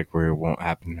it looks like it won't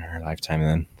happen in our lifetime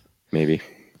then. Maybe.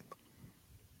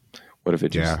 What if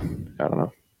it just... I don't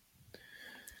know.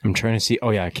 I'm trying to see. Oh,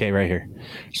 yeah. Okay, right here.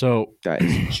 So that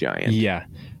is giant. Yeah.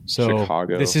 So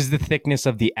Chicago. This is the thickness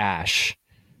of the ash.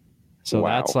 So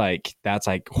that's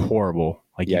like horrible.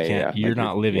 Like you can't. You're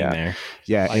not living there.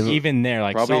 Yeah. Like even there,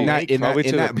 like probably in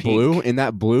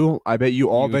that blue. I bet you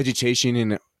all vegetation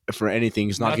in for anything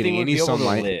is not getting any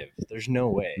sunlight. There's no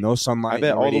way. No sunlight. I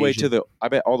bet all the way to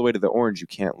the orange. You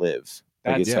can't live.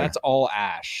 That's all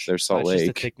ash. There's Salt Lake.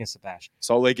 Just the thickness of ash.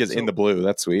 Salt Lake is in the blue.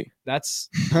 That's sweet. That's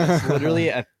literally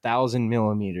 1,000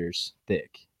 millimeters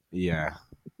thick. Yeah.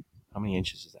 How many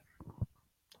inches is that?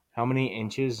 How many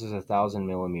inches is 1,000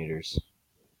 millimeters?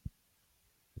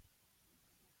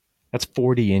 That's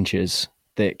 40 inches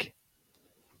thick.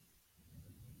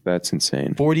 That's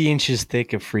insane. 40 inches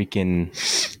thick of freaking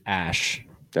ash.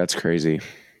 That's crazy.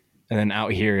 And then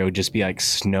out here, it would just be like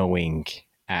snowing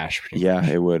ash. Yeah,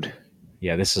 it would.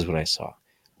 Yeah, this is what I saw.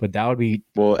 But that would be...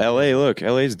 Well, LA, look,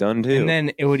 LA's done too. And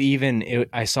then it would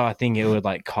I saw a thing, it would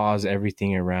like cause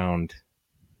everything around...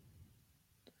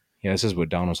 Yeah, this is what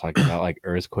Don was talking about, like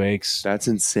earthquakes. That's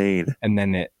insane. And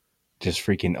then it just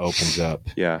freaking opens up.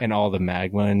 Yeah. And all the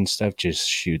magma and stuff just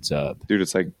shoots up. Dude,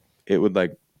 it's like, it would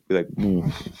like, be like,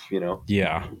 you know?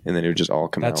 Yeah. And then it would just all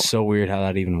come out. That's so weird how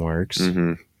that even works.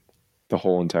 Mm-hmm. The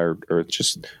whole entire earth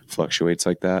just fluctuates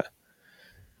like that.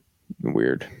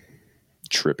 Weird.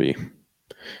 Trippy.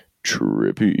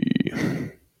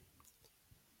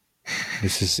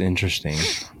 This is interesting.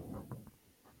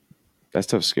 That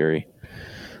stuff's scary.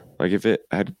 Like if it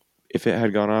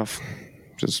had gone off,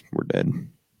 just we're dead.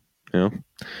 You know?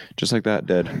 Just like that,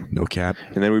 dead. No cap.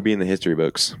 And then we'd be in the history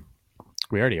books.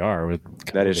 We already are with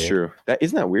COVID. That is true.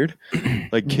 Isn't that weird?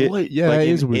 Like it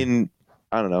is weird. In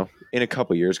I don't know, in a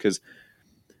couple years, because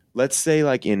let's say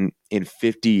like in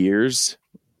 50 years,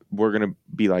 we're gonna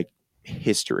be like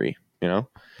history, you know?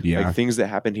 Yeah. Like things that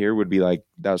happened here would be like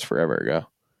that was forever ago.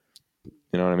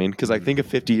 You know what I mean? Because like think of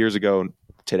 50 years ago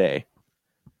today.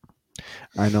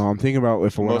 I know. I'm thinking about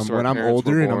when I'm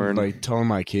older and I'm like telling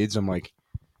my kids, I'm like,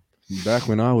 back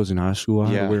when I was in high school,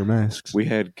 I had to wear masks. We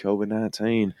had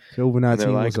COVID-19. COVID-19 they're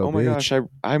like, was a oh my bitch. gosh,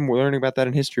 I'm learning about that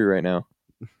in history right now.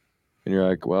 And you're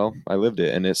like, well, I lived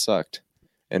it and it sucked.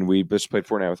 And we just played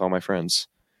Fortnite with all my friends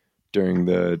during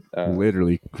the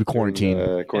literally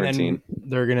quarantine. Quarantine.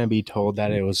 And they're gonna be told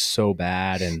that it was so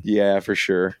bad, and yeah, for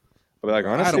sure. But like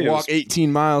honestly, I had to walk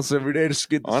 18 miles every day to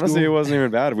get to honestly, school. it wasn't even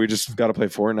bad. We just got to play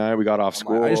Fortnite. We got off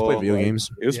school. I just played video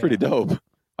games. It was pretty dope.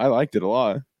 I liked it a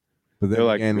lot. But then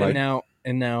again,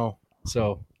 now,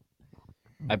 so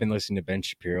I've been listening to Ben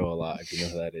Shapiro a lot. If you know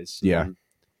who that is, yeah.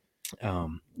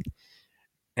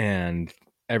 And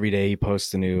every day he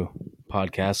posts a new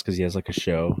podcast because he has like a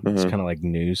show. Mm-hmm. It's kind of like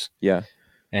news. Yeah,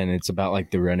 and it's about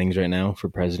like the runnings right now for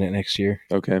president next year.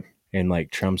 Okay, and like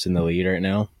Trump's in the lead right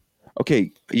now.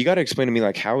 Okay, you got to explain to me,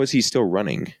 like, how is he still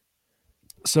running?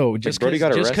 So just Brody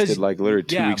got arrested like literally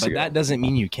 2 weeks ago. Yeah, but that doesn't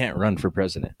mean you can't run for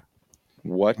president.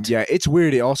 What? Yeah, it's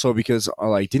weird. Also, because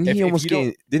like,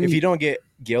 if you don't get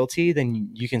guilty,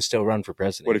 then you can still run for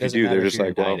president. What if you do? They're just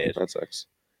like, well, that sucks.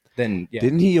 Then yeah.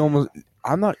 Didn't he almost?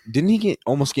 Didn't he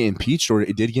almost get impeached, or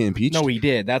it did get impeached? No, he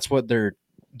did. That's what they're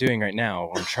doing right now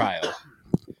on trial.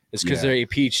 It's because they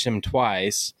impeached him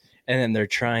twice. And then they're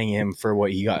trying him for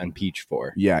what he got impeached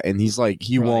for. Yeah, and he's like,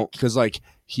 he won't, because like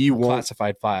he won't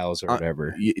classified files or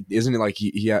whatever. Isn't it like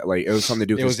he had like it was something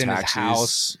to do with his taxes? His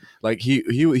house. Like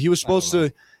he was supposed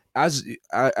to, as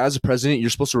a president,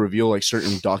 you're supposed to reveal like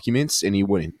certain documents, and he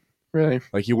wouldn't. Really?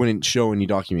 Like he wouldn't show any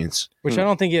documents. Which I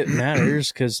don't think it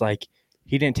matters because like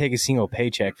he didn't take a single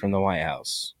paycheck from the White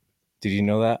House. Did you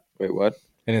know that? Wait, what?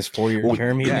 In his 4-year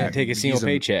term, he didn't take a single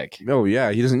paycheck. No,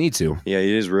 yeah, he doesn't need to. Yeah,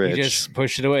 he is rich. He just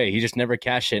pushed it away. He just never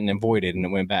cashed it and then voided, and it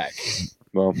went back.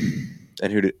 Well,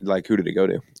 and who did it go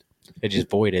to? It just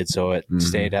voided, so it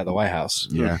stayed at the White House.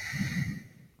 Yeah,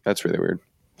 that's really weird.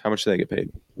 How much do they get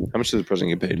paid? How much does the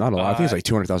president get paid? Not a lot. I think it's like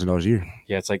 $200,000 a year.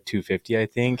 Yeah, it's like $250, I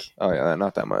think. Oh yeah,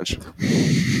 not that much.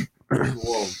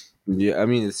 Whoa. Yeah, I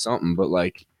mean it's something, but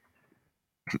like.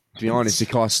 To be honest, it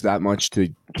costs that much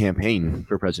to campaign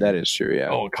for president. That is true, yeah.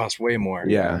 Oh, it costs way more.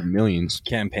 Yeah, millions.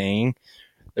 Campaign.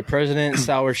 The president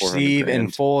shall receive in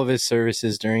full of his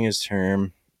services during his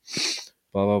term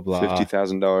blah, blah, blah.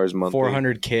 $50,000 monthly.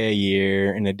 $400K a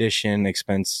year. In addition,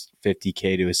 expense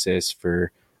 $50K to assist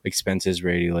for expenses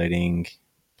regulating,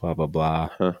 blah, blah, blah.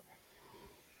 Huh.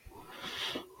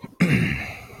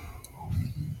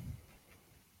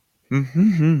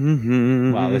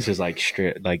 Wow, this is like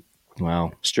straight, like,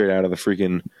 wow. Straight out of the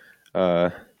freaking...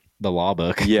 the law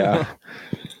book. Yeah.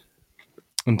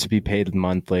 And to be paid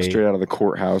monthly. Straight out of the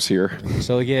courthouse here.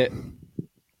 So they get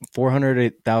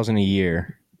 $400,000 a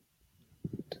year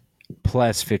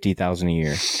plus $50,000 a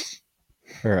year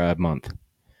or a month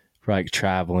for like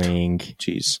traveling.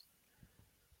 Jeez.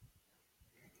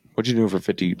 What you doing for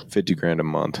 50 grand a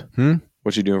month?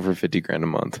 What you doing for 50 grand a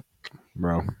month?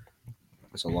 Bro.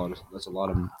 That's a lot of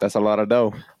That's a lot of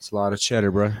dough. It's a lot of cheddar,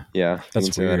 bro. Yeah.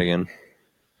 That's say that again.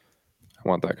 I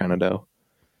want that kind of dough.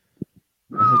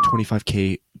 That's like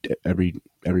 $25K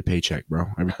every paycheck, bro.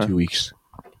 Every 2 weeks.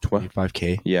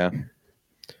 $25K. Yeah.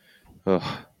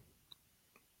 Ugh.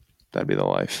 That'd be the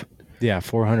life. Yeah,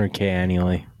 $400K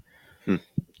annually.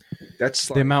 That's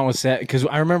the amount was set because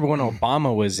I remember when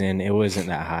Obama was in, it wasn't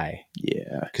that high.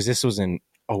 Yeah. Because this was in.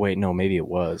 Oh wait, no, maybe it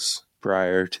was.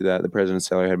 Prior to that, the president's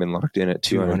salary had been locked in at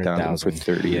 $200,000 for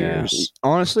 30 years.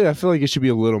 Honestly, I feel like it should be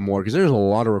a little more because there's a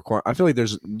lot of requirements. I feel like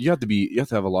you have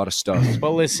to have a lot of stuff. But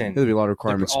listen, there's be a lot of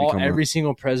requirements. Every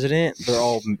single president, they're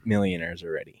all millionaires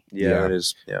already. Yeah, it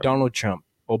is. Yeah. Donald Trump,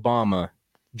 Obama,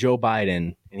 Joe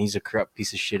Biden, and he's a corrupt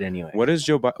piece of shit anyway. What did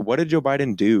Joe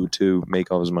Biden do to make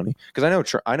all his money? Because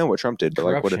I know what Trump did, but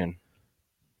corruption.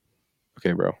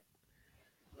 Okay, bro,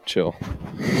 chill.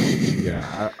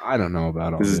 Yeah, I don't know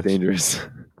about all this. This is dangerous.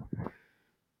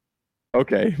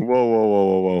 Okay,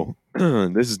 whoa.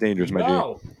 This is dangerous, my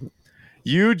dude.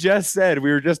 You just said, we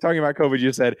were just talking about COVID.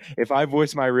 You said, if I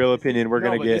voice my real opinion, we're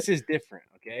going to get... This is different,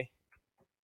 okay?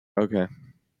 Okay.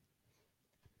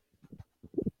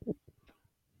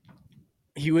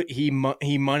 He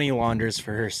money launders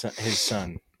for his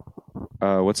son.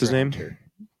 What's his name?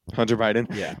 Hunter Biden.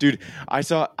 Yeah, dude. I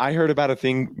heard about a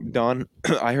thing, Don.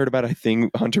 I heard about a thing.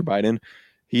 Hunter Biden.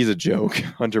 He's a joke.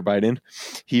 Hunter Biden.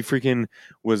 He freaking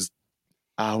was.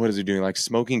 What is he doing? Like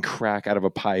smoking crack out of a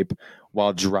pipe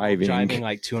while driving. Driving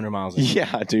like 200 miles.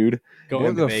 Yeah, dude.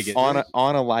 Going to Vegas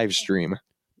on a live stream.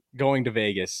 Going to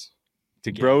Vegas.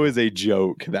 Bro is a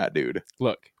joke. That dude.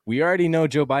 Look, we already know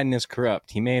Joe Biden is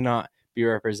corrupt. He may not be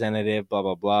representative. Blah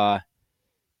blah blah.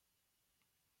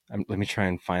 Let me try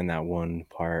and find that one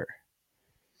part.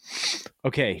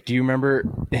 Okay, do you remember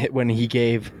when he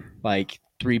gave like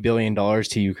 $3 billion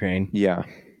to Ukraine? Yeah.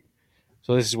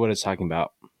 So this is what it's talking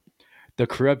about. The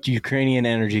corrupt Ukrainian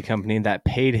energy company that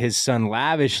paid his son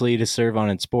lavishly to serve on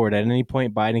its board. At any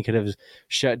point, Biden could have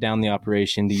shut down the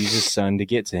operation to use his son to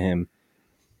get to him.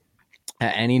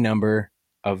 At any number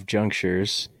of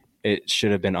junctures, it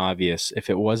should have been obvious. If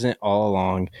it wasn't all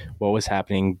along what was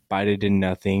happening, Biden did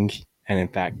nothing and in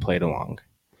fact played along.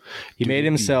 He made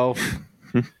himself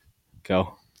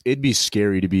go. It'd be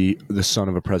scary to be the son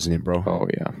of a president, bro. Oh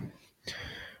yeah.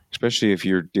 Especially if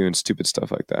you're doing stupid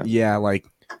stuff like that. Yeah, like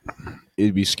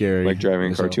it'd be scary. Like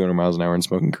driving a car 200 miles an hour and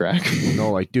smoking crack.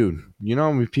 No, like, dude, you know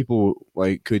how many people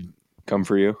like could come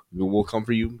for you? Will come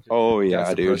for you. Oh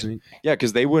yeah, dude. President? Yeah,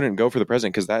 because they wouldn't go for the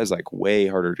president because that is like way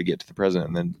harder to get to the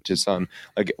president than to his son.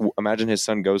 Like, imagine his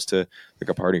son goes to like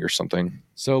a party or something.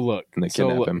 So look, and they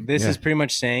kidnap him. This is pretty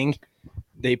much saying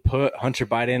they put Hunter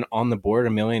Biden on the board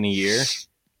 $1 million a year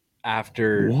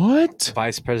after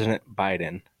Vice President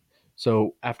Biden.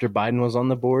 So after Biden was on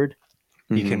the board,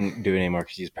 he couldn't do it anymore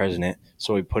because he's president.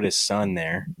 So he put his son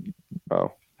there.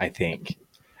 Oh, I think.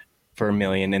 For $1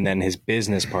 million, and then his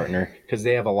business partner, because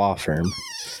they have a law firm,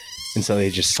 and so they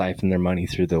just siphon their money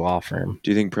through the law firm.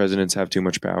 Do you think presidents have too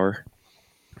much power?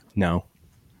 No.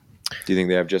 Do you think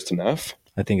they have just enough?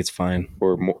 I think it's fine.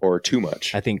 Or too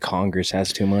much? I think Congress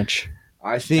has too much.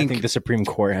 I think the Supreme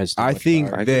Court has too much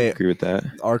power. I agree with that.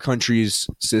 Our country's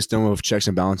system of checks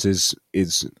and balances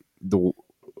is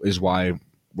why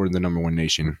we're the number one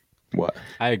nation. What?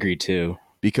 I agree too.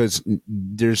 Because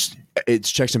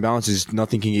it's checks and balances.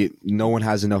 Nothing can get. No one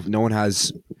has enough. No one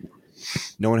has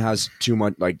too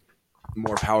much, like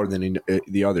more power than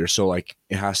the other. So like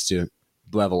it has to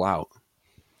level out.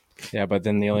 Yeah, but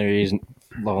then the only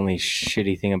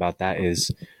shitty thing about that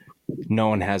is no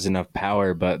one has enough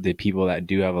power. But the people that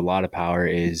do have a lot of power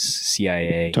is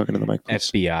CIA, talking to the mic,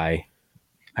 please. FBI.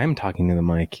 I am talking to the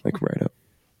mic. Like right up.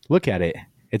 Look at it.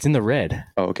 It's in the red.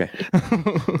 Oh, okay. I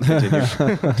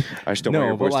just don't want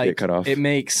your voice to get cut off. It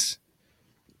makes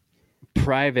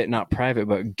not private,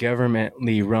 but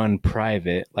governmentally run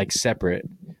private, like separate,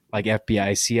 like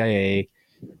FBI, CIA,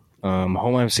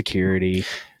 Homeland Security.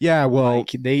 Yeah, well,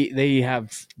 like they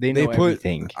know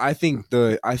everything. I think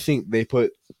there's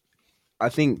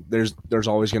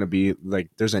always going to be like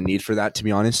there's a need for that, to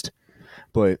be honest,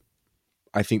 but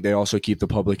I think they also keep the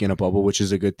public in a bubble, which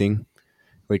is a good thing.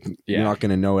 Like you're not going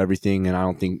to know everything, and I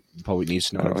don't think the public needs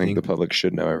to know everything. I don't think the public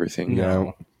should know everything.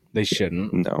 No, they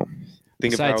shouldn't. No.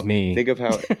 Besides me. Think of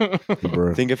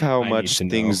how much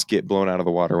things get blown out of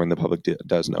the water when the public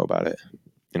does know about it.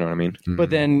 You know what I mean?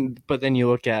 Mm-hmm. But then you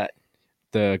look at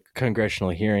the congressional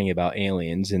hearing about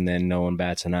aliens, and then no one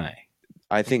bats an eye.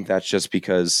 I think that's just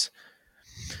because,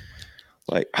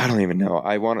 like, I don't even know.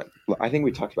 I think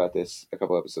we talked about this a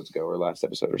couple episodes ago or last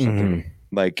episode or something.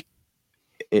 Mm-hmm. Like,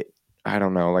 I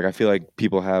don't know. Like, I feel like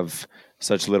people have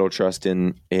such little trust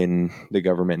in the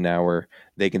government now, where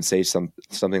they can say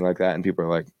something like that, and people are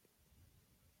like,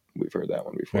 "We've heard that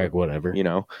one before." Like, whatever. You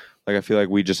know, like I feel like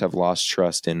we just have lost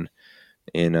trust in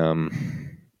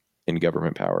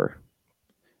government power.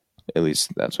 At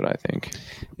least that's what I think.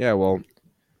 Yeah. Well,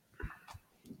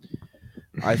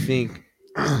 I think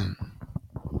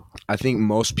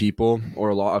most people, or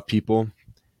a lot of people,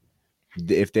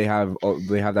 if they have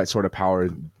that sort of power,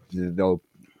 they'll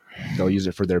use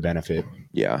it for their benefit.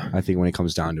 Yeah, I think when it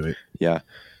comes down to it. Yeah,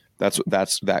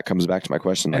 that comes back to my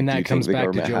question. Like, and that do you comes think the back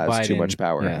government to Joe has Biden. too much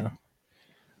power? Yeah.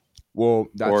 Well,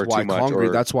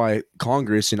 that's why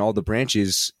Congress and all the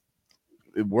branches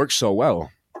it works so well.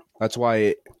 That's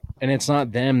why. And it's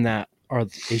not them that are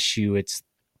the issue; it's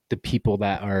the people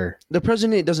that are. The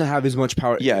president doesn't have as much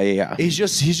power. Yeah. He's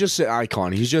just an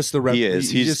icon. He's just the rep. He is.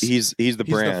 He's the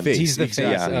brand. He's the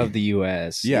face of the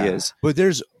U.S. Yeah. He is. But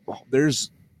there's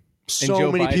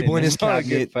so many people in his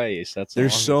cabinet.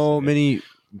 There's so many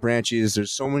branches.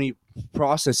 There's so many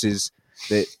processes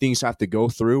that things have to go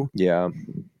through. Yeah.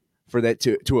 For that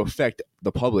to affect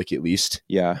the public, at least.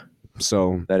 Yeah.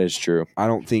 So that is true. I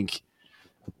don't think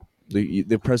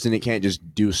the president can't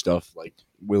just do stuff like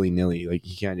willy-nilly. Like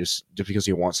he can't just because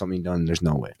he wants something done. There's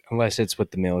no way. Unless it's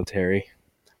with the military.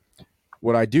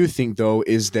 What I do think though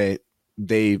is that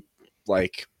they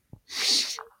like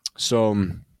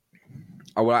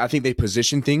I think they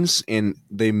position things and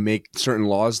they make certain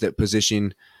laws that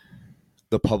position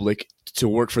the public to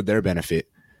work for their benefit.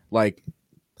 Like,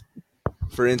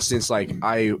 for instance, like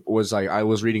I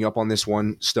was reading up on this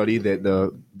one study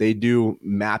that they do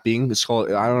mapping. It's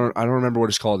called I don't remember what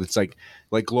it's called. It's like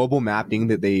global mapping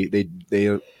that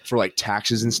they for like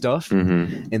taxes and stuff,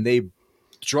 mm-hmm. and they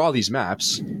draw these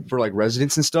maps for like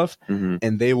residents and stuff, mm-hmm.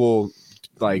 and they will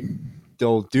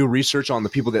they'll do research on the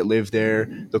people that live there,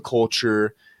 the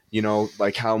culture, you know,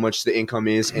 like how much the income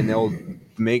is, and they'll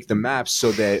make the maps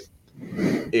so that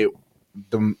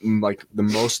the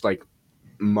most like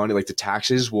money, like the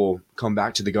taxes will come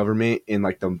back to the government in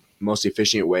like the most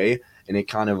efficient way. And it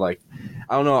kind of like,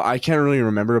 I don't know, I can't really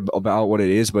remember about what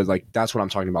it is, but like that's what I'm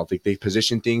talking about. Like they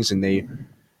position things and they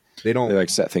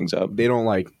like set things up. They don't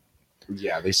like,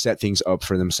 yeah, they set things up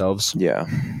for themselves. Yeah.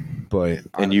 But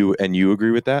you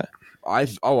agree with that?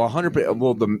 100%.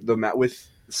 Well, the with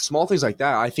small things like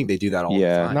that, I think they do that all the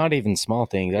time. Not even small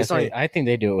things. I think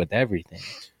they do it with everything.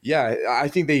 Yeah, I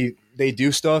think they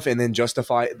do stuff and then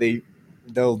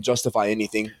they'll justify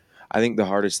anything. I think the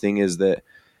hardest thing is that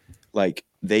like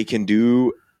they can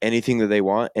do anything that they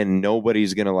want and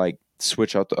nobody's gonna like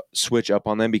switch up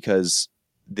on them because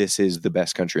this is the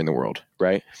best country in the world,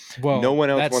 right? Well, no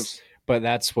one else wants. But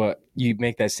that's what you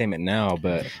make that statement now.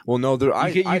 But well, no,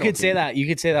 you could say that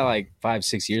like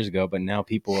 5-6 years ago, but now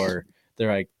they're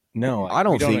like, no, I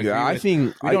don't think that. I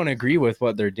think we don't agree with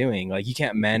what they're doing. Like you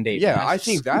can't mandate. Yeah, masks. I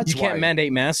think that's you can't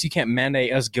mandate masks. You can't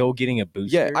mandate us getting a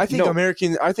booster. Yeah, I think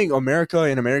America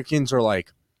and Americans are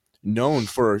like known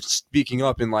for speaking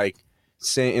up and like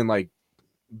saying and like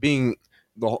being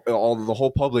the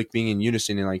whole public being in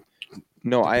unison and like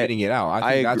getting it out.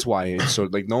 I think that's why. So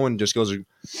like no one just goes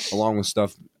along with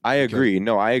stuff. I agree.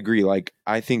 No, I agree. Like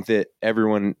I think that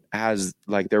everyone has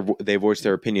like they voice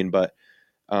their opinion, but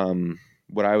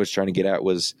what I was trying to get at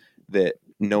was that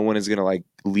no one is going to like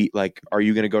are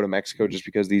you going to go to Mexico just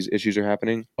because these issues are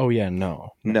happening? Oh yeah,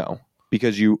 no,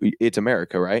 because it's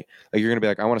America, right? Like you're going to be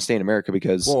like, I want to stay in America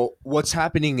because what's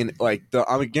happening in like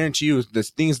I would guarantee you the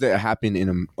things that happen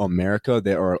in America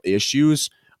that are issues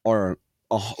are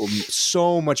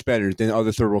so much better than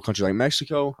other third world countries like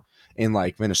Mexico and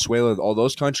like Venezuela. All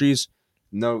those countries,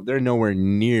 no, they're nowhere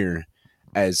near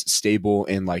as stable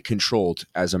and like controlled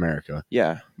as America.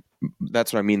 Yeah.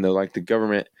 That's what I mean though. Like the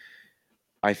government,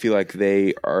 I feel like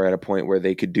they are at a point where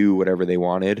they could do whatever they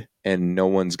wanted and no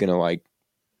one's going to like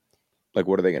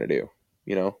what are they going to do?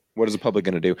 You know, what is the public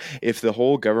going to do? If the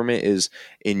whole government is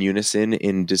in unison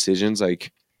in decisions,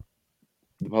 like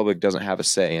the public doesn't have a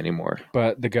say anymore.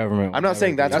 But the government. I'm not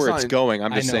saying that's where it's going.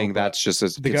 I'm just saying but that's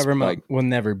just the government will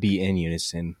never be in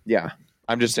unison. Yeah,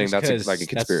 I'm just saying that's like a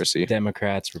conspiracy.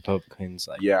 Democrats, Republicans,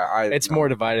 like it's more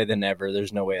divided than ever.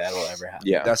 There's no way that'll ever happen.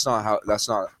 Yeah, that's not.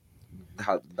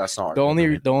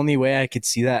 The only way I could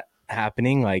see that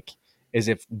happening, like, is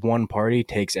if one party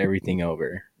takes everything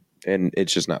over. And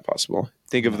it's just not possible.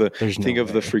 Think of the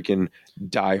freaking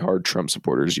diehard Trump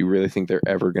supporters. You really think they're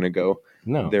ever going to go?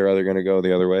 No, they're either going to go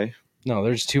the other way. No,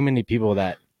 there's too many people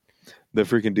that the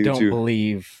freaking dudes don't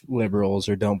believe liberals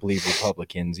or don't believe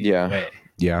Republicans. Either way.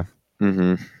 Yeah.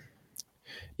 Mm-hmm.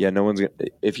 Yeah. No one's gonna.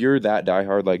 If you're that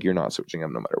diehard, like you're not switching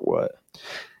up no matter what.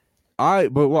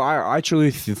 I truly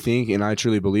think and I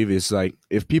truly believe is like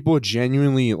if people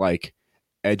genuinely like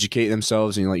educate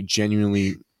themselves and like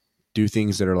genuinely do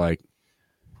things that are like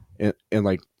and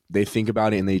like they think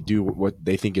about it and they do what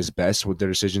they think is best with their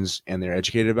decisions and they're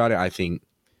educated about it, I think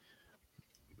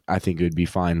it would be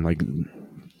fine. Like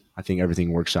I think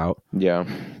everything works out. Yeah.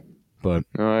 But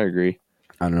I agree.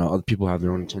 I don't know. Other people have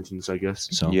their own intentions, I guess.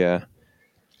 So yeah.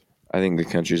 I think the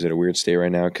country's at a weird state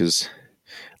right now because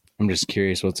I'm just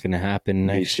curious what's going to happen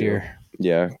next year.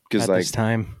 Yeah, because like this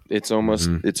time it's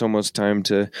almost time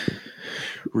to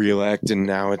reelect, and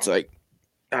now it's like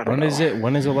I don't know.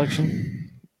 When is election?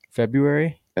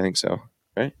 February? I think so.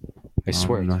 Right? I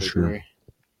swear, I'm not sure.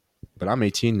 But I'm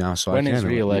 18 now, so when is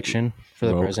re-election for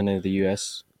the president of the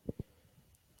U.S.?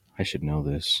 I should know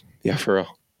this. Yeah, for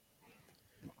real.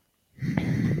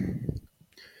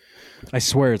 I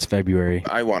swear it's February.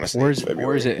 I want to say it's February.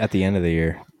 Or is it at the end of the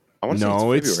year? I want to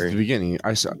say it's February. The beginning.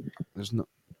 I saw. There's no.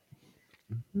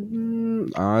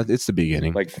 It's the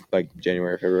beginning. Like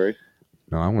January, February.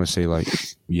 No, I want to say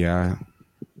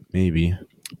maybe.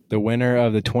 The winner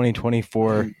of the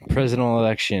 2024 presidential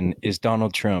election is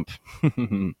Donald Trump.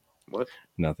 What?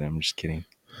 Nothing. I'm just kidding.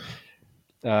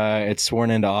 It's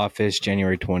sworn into office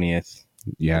January 20th.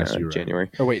 Yeah, January.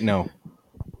 Oh wait, no.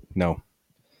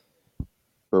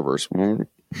 Reverse. Uno.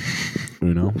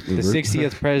 The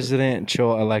 60th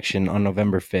presidential election on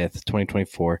November 5th,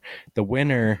 2024. The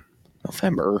winner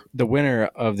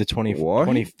of the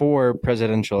 2024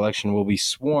 presidential election will be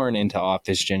sworn into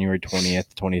office January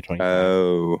 20th, 2025.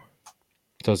 Oh.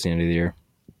 So it's the end of the year.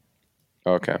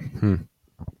 Okay.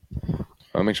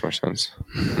 That makes more sense.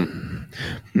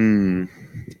 And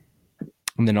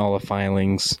then all the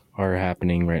filings are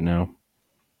happening right now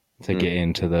to get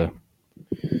into the...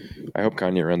 I hope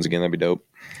Kanye runs again. That'd be dope.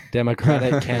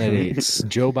 Democratic candidates: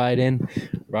 Joe Biden,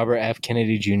 Robert F.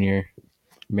 Kennedy Jr.,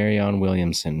 Marianne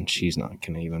Williamson. She's not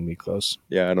going to even be close.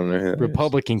 Yeah, I don't know who that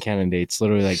Republican candidates,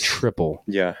 literally like triple.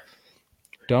 Yeah.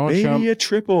 Donald Trump. A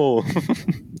triple.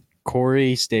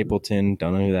 Corey Stapleton.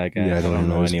 Don't know who that guy is. I don't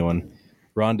know anyone.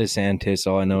 Ron DeSantis.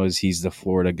 All I know is he's the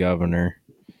Florida governor.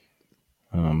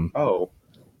 Well,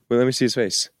 let me see his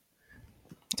face.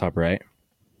 Top right.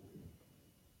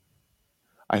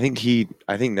 I think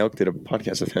Nelk did a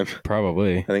podcast with him.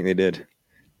 Probably. I think they did.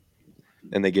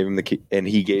 And they gave him the key, and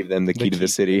he gave them the key to the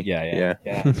city. Yeah.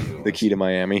 The key to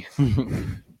Miami.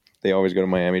 They always go to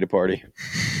Miami to party.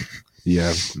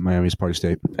 Yeah, Miami's party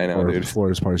state. I know, dude.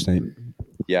 Florida's party state.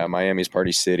 Yeah, Miami's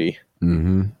party city.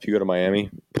 Mm-hmm. If you go to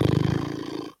Miami,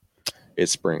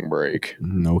 it's spring break.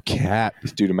 No cap.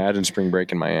 Dude, imagine spring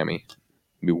break in Miami.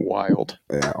 It'd be wild.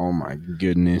 Yeah, oh my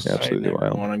goodness. Absolutely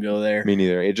wild. I want to go there. Me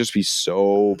neither. It'd just be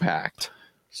so packed.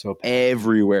 So packed.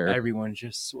 Everywhere. Everyone's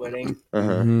just sweating.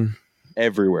 Mm-hmm.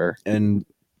 Everywhere. And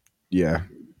yeah.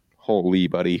 Holy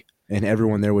buddy. And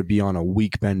everyone there would be on a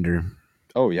week bender.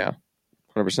 Oh yeah.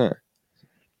 100%.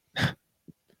 It'd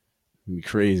be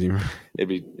crazy.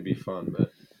 It'd be fun,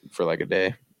 but for like a day.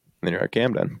 And then you're like, okay,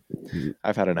 I'm done.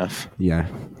 I've had enough. Yeah.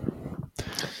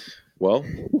 Well,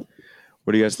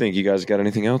 what do you guys think? You guys got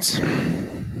anything else?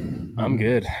 I'm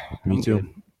good. Me too.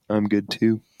 I'm good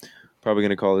too. Probably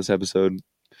gonna call this episode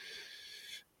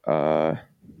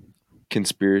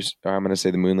conspiracy. I'm gonna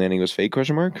say the moon landing was fake?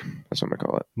 Question mark. That's what I'm gonna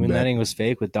call it. Moon landing was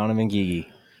fake with Donovan Gygi.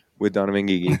 With Donovan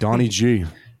Gygi. Donnie G.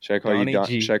 Should I call you Don?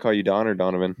 Should I call you Don or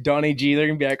Donovan? Donnie G. They're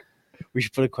gonna be like, we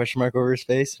should put a question mark over his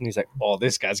face, and he's like, "Oh,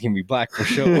 this guy's gonna be black for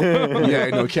sure." Yeah,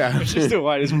 no cap. Just the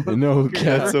whitest. No cap.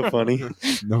 That's so funny.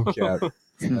 No cap.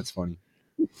 That's funny.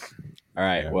 All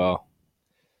right. Well,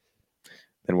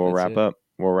 then we'll wrap up.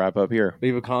 We'll wrap up here.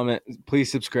 Leave a comment.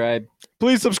 Please subscribe.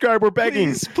 Please subscribe. We're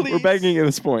begging. Please. We're begging at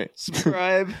this point.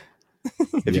 Subscribe.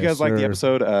 If you guys like the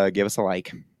episode, give us a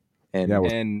like.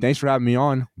 And thanks for having me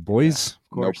on, boys.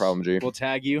 No problem, G. We'll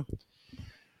tag you.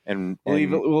 And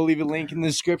we'll leave a link in the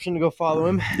description to go follow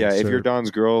him. Yeah, if you're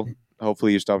Don's girl,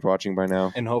 hopefully you stopped watching by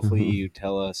now. And hopefully you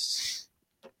tell us.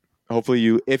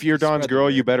 If you're Don's girl,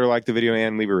 you better like the video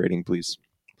and leave a rating, please.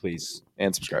 Please.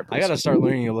 And subscribe, please. I got to start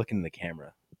learning to look in the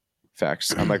camera.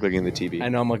 Facts. I'm like looking at the TV. I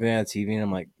know I'm looking at the TV and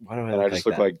I'm like, why do I look and I just like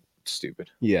look that? like stupid.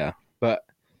 Yeah. But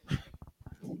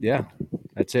yeah,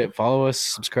 that's it. Follow us,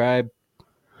 subscribe.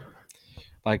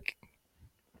 Like,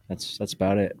 that's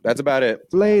about it. That's about it.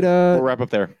 Later. We'll wrap up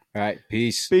there. All right.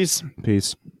 Peace. Peace.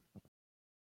 Peace.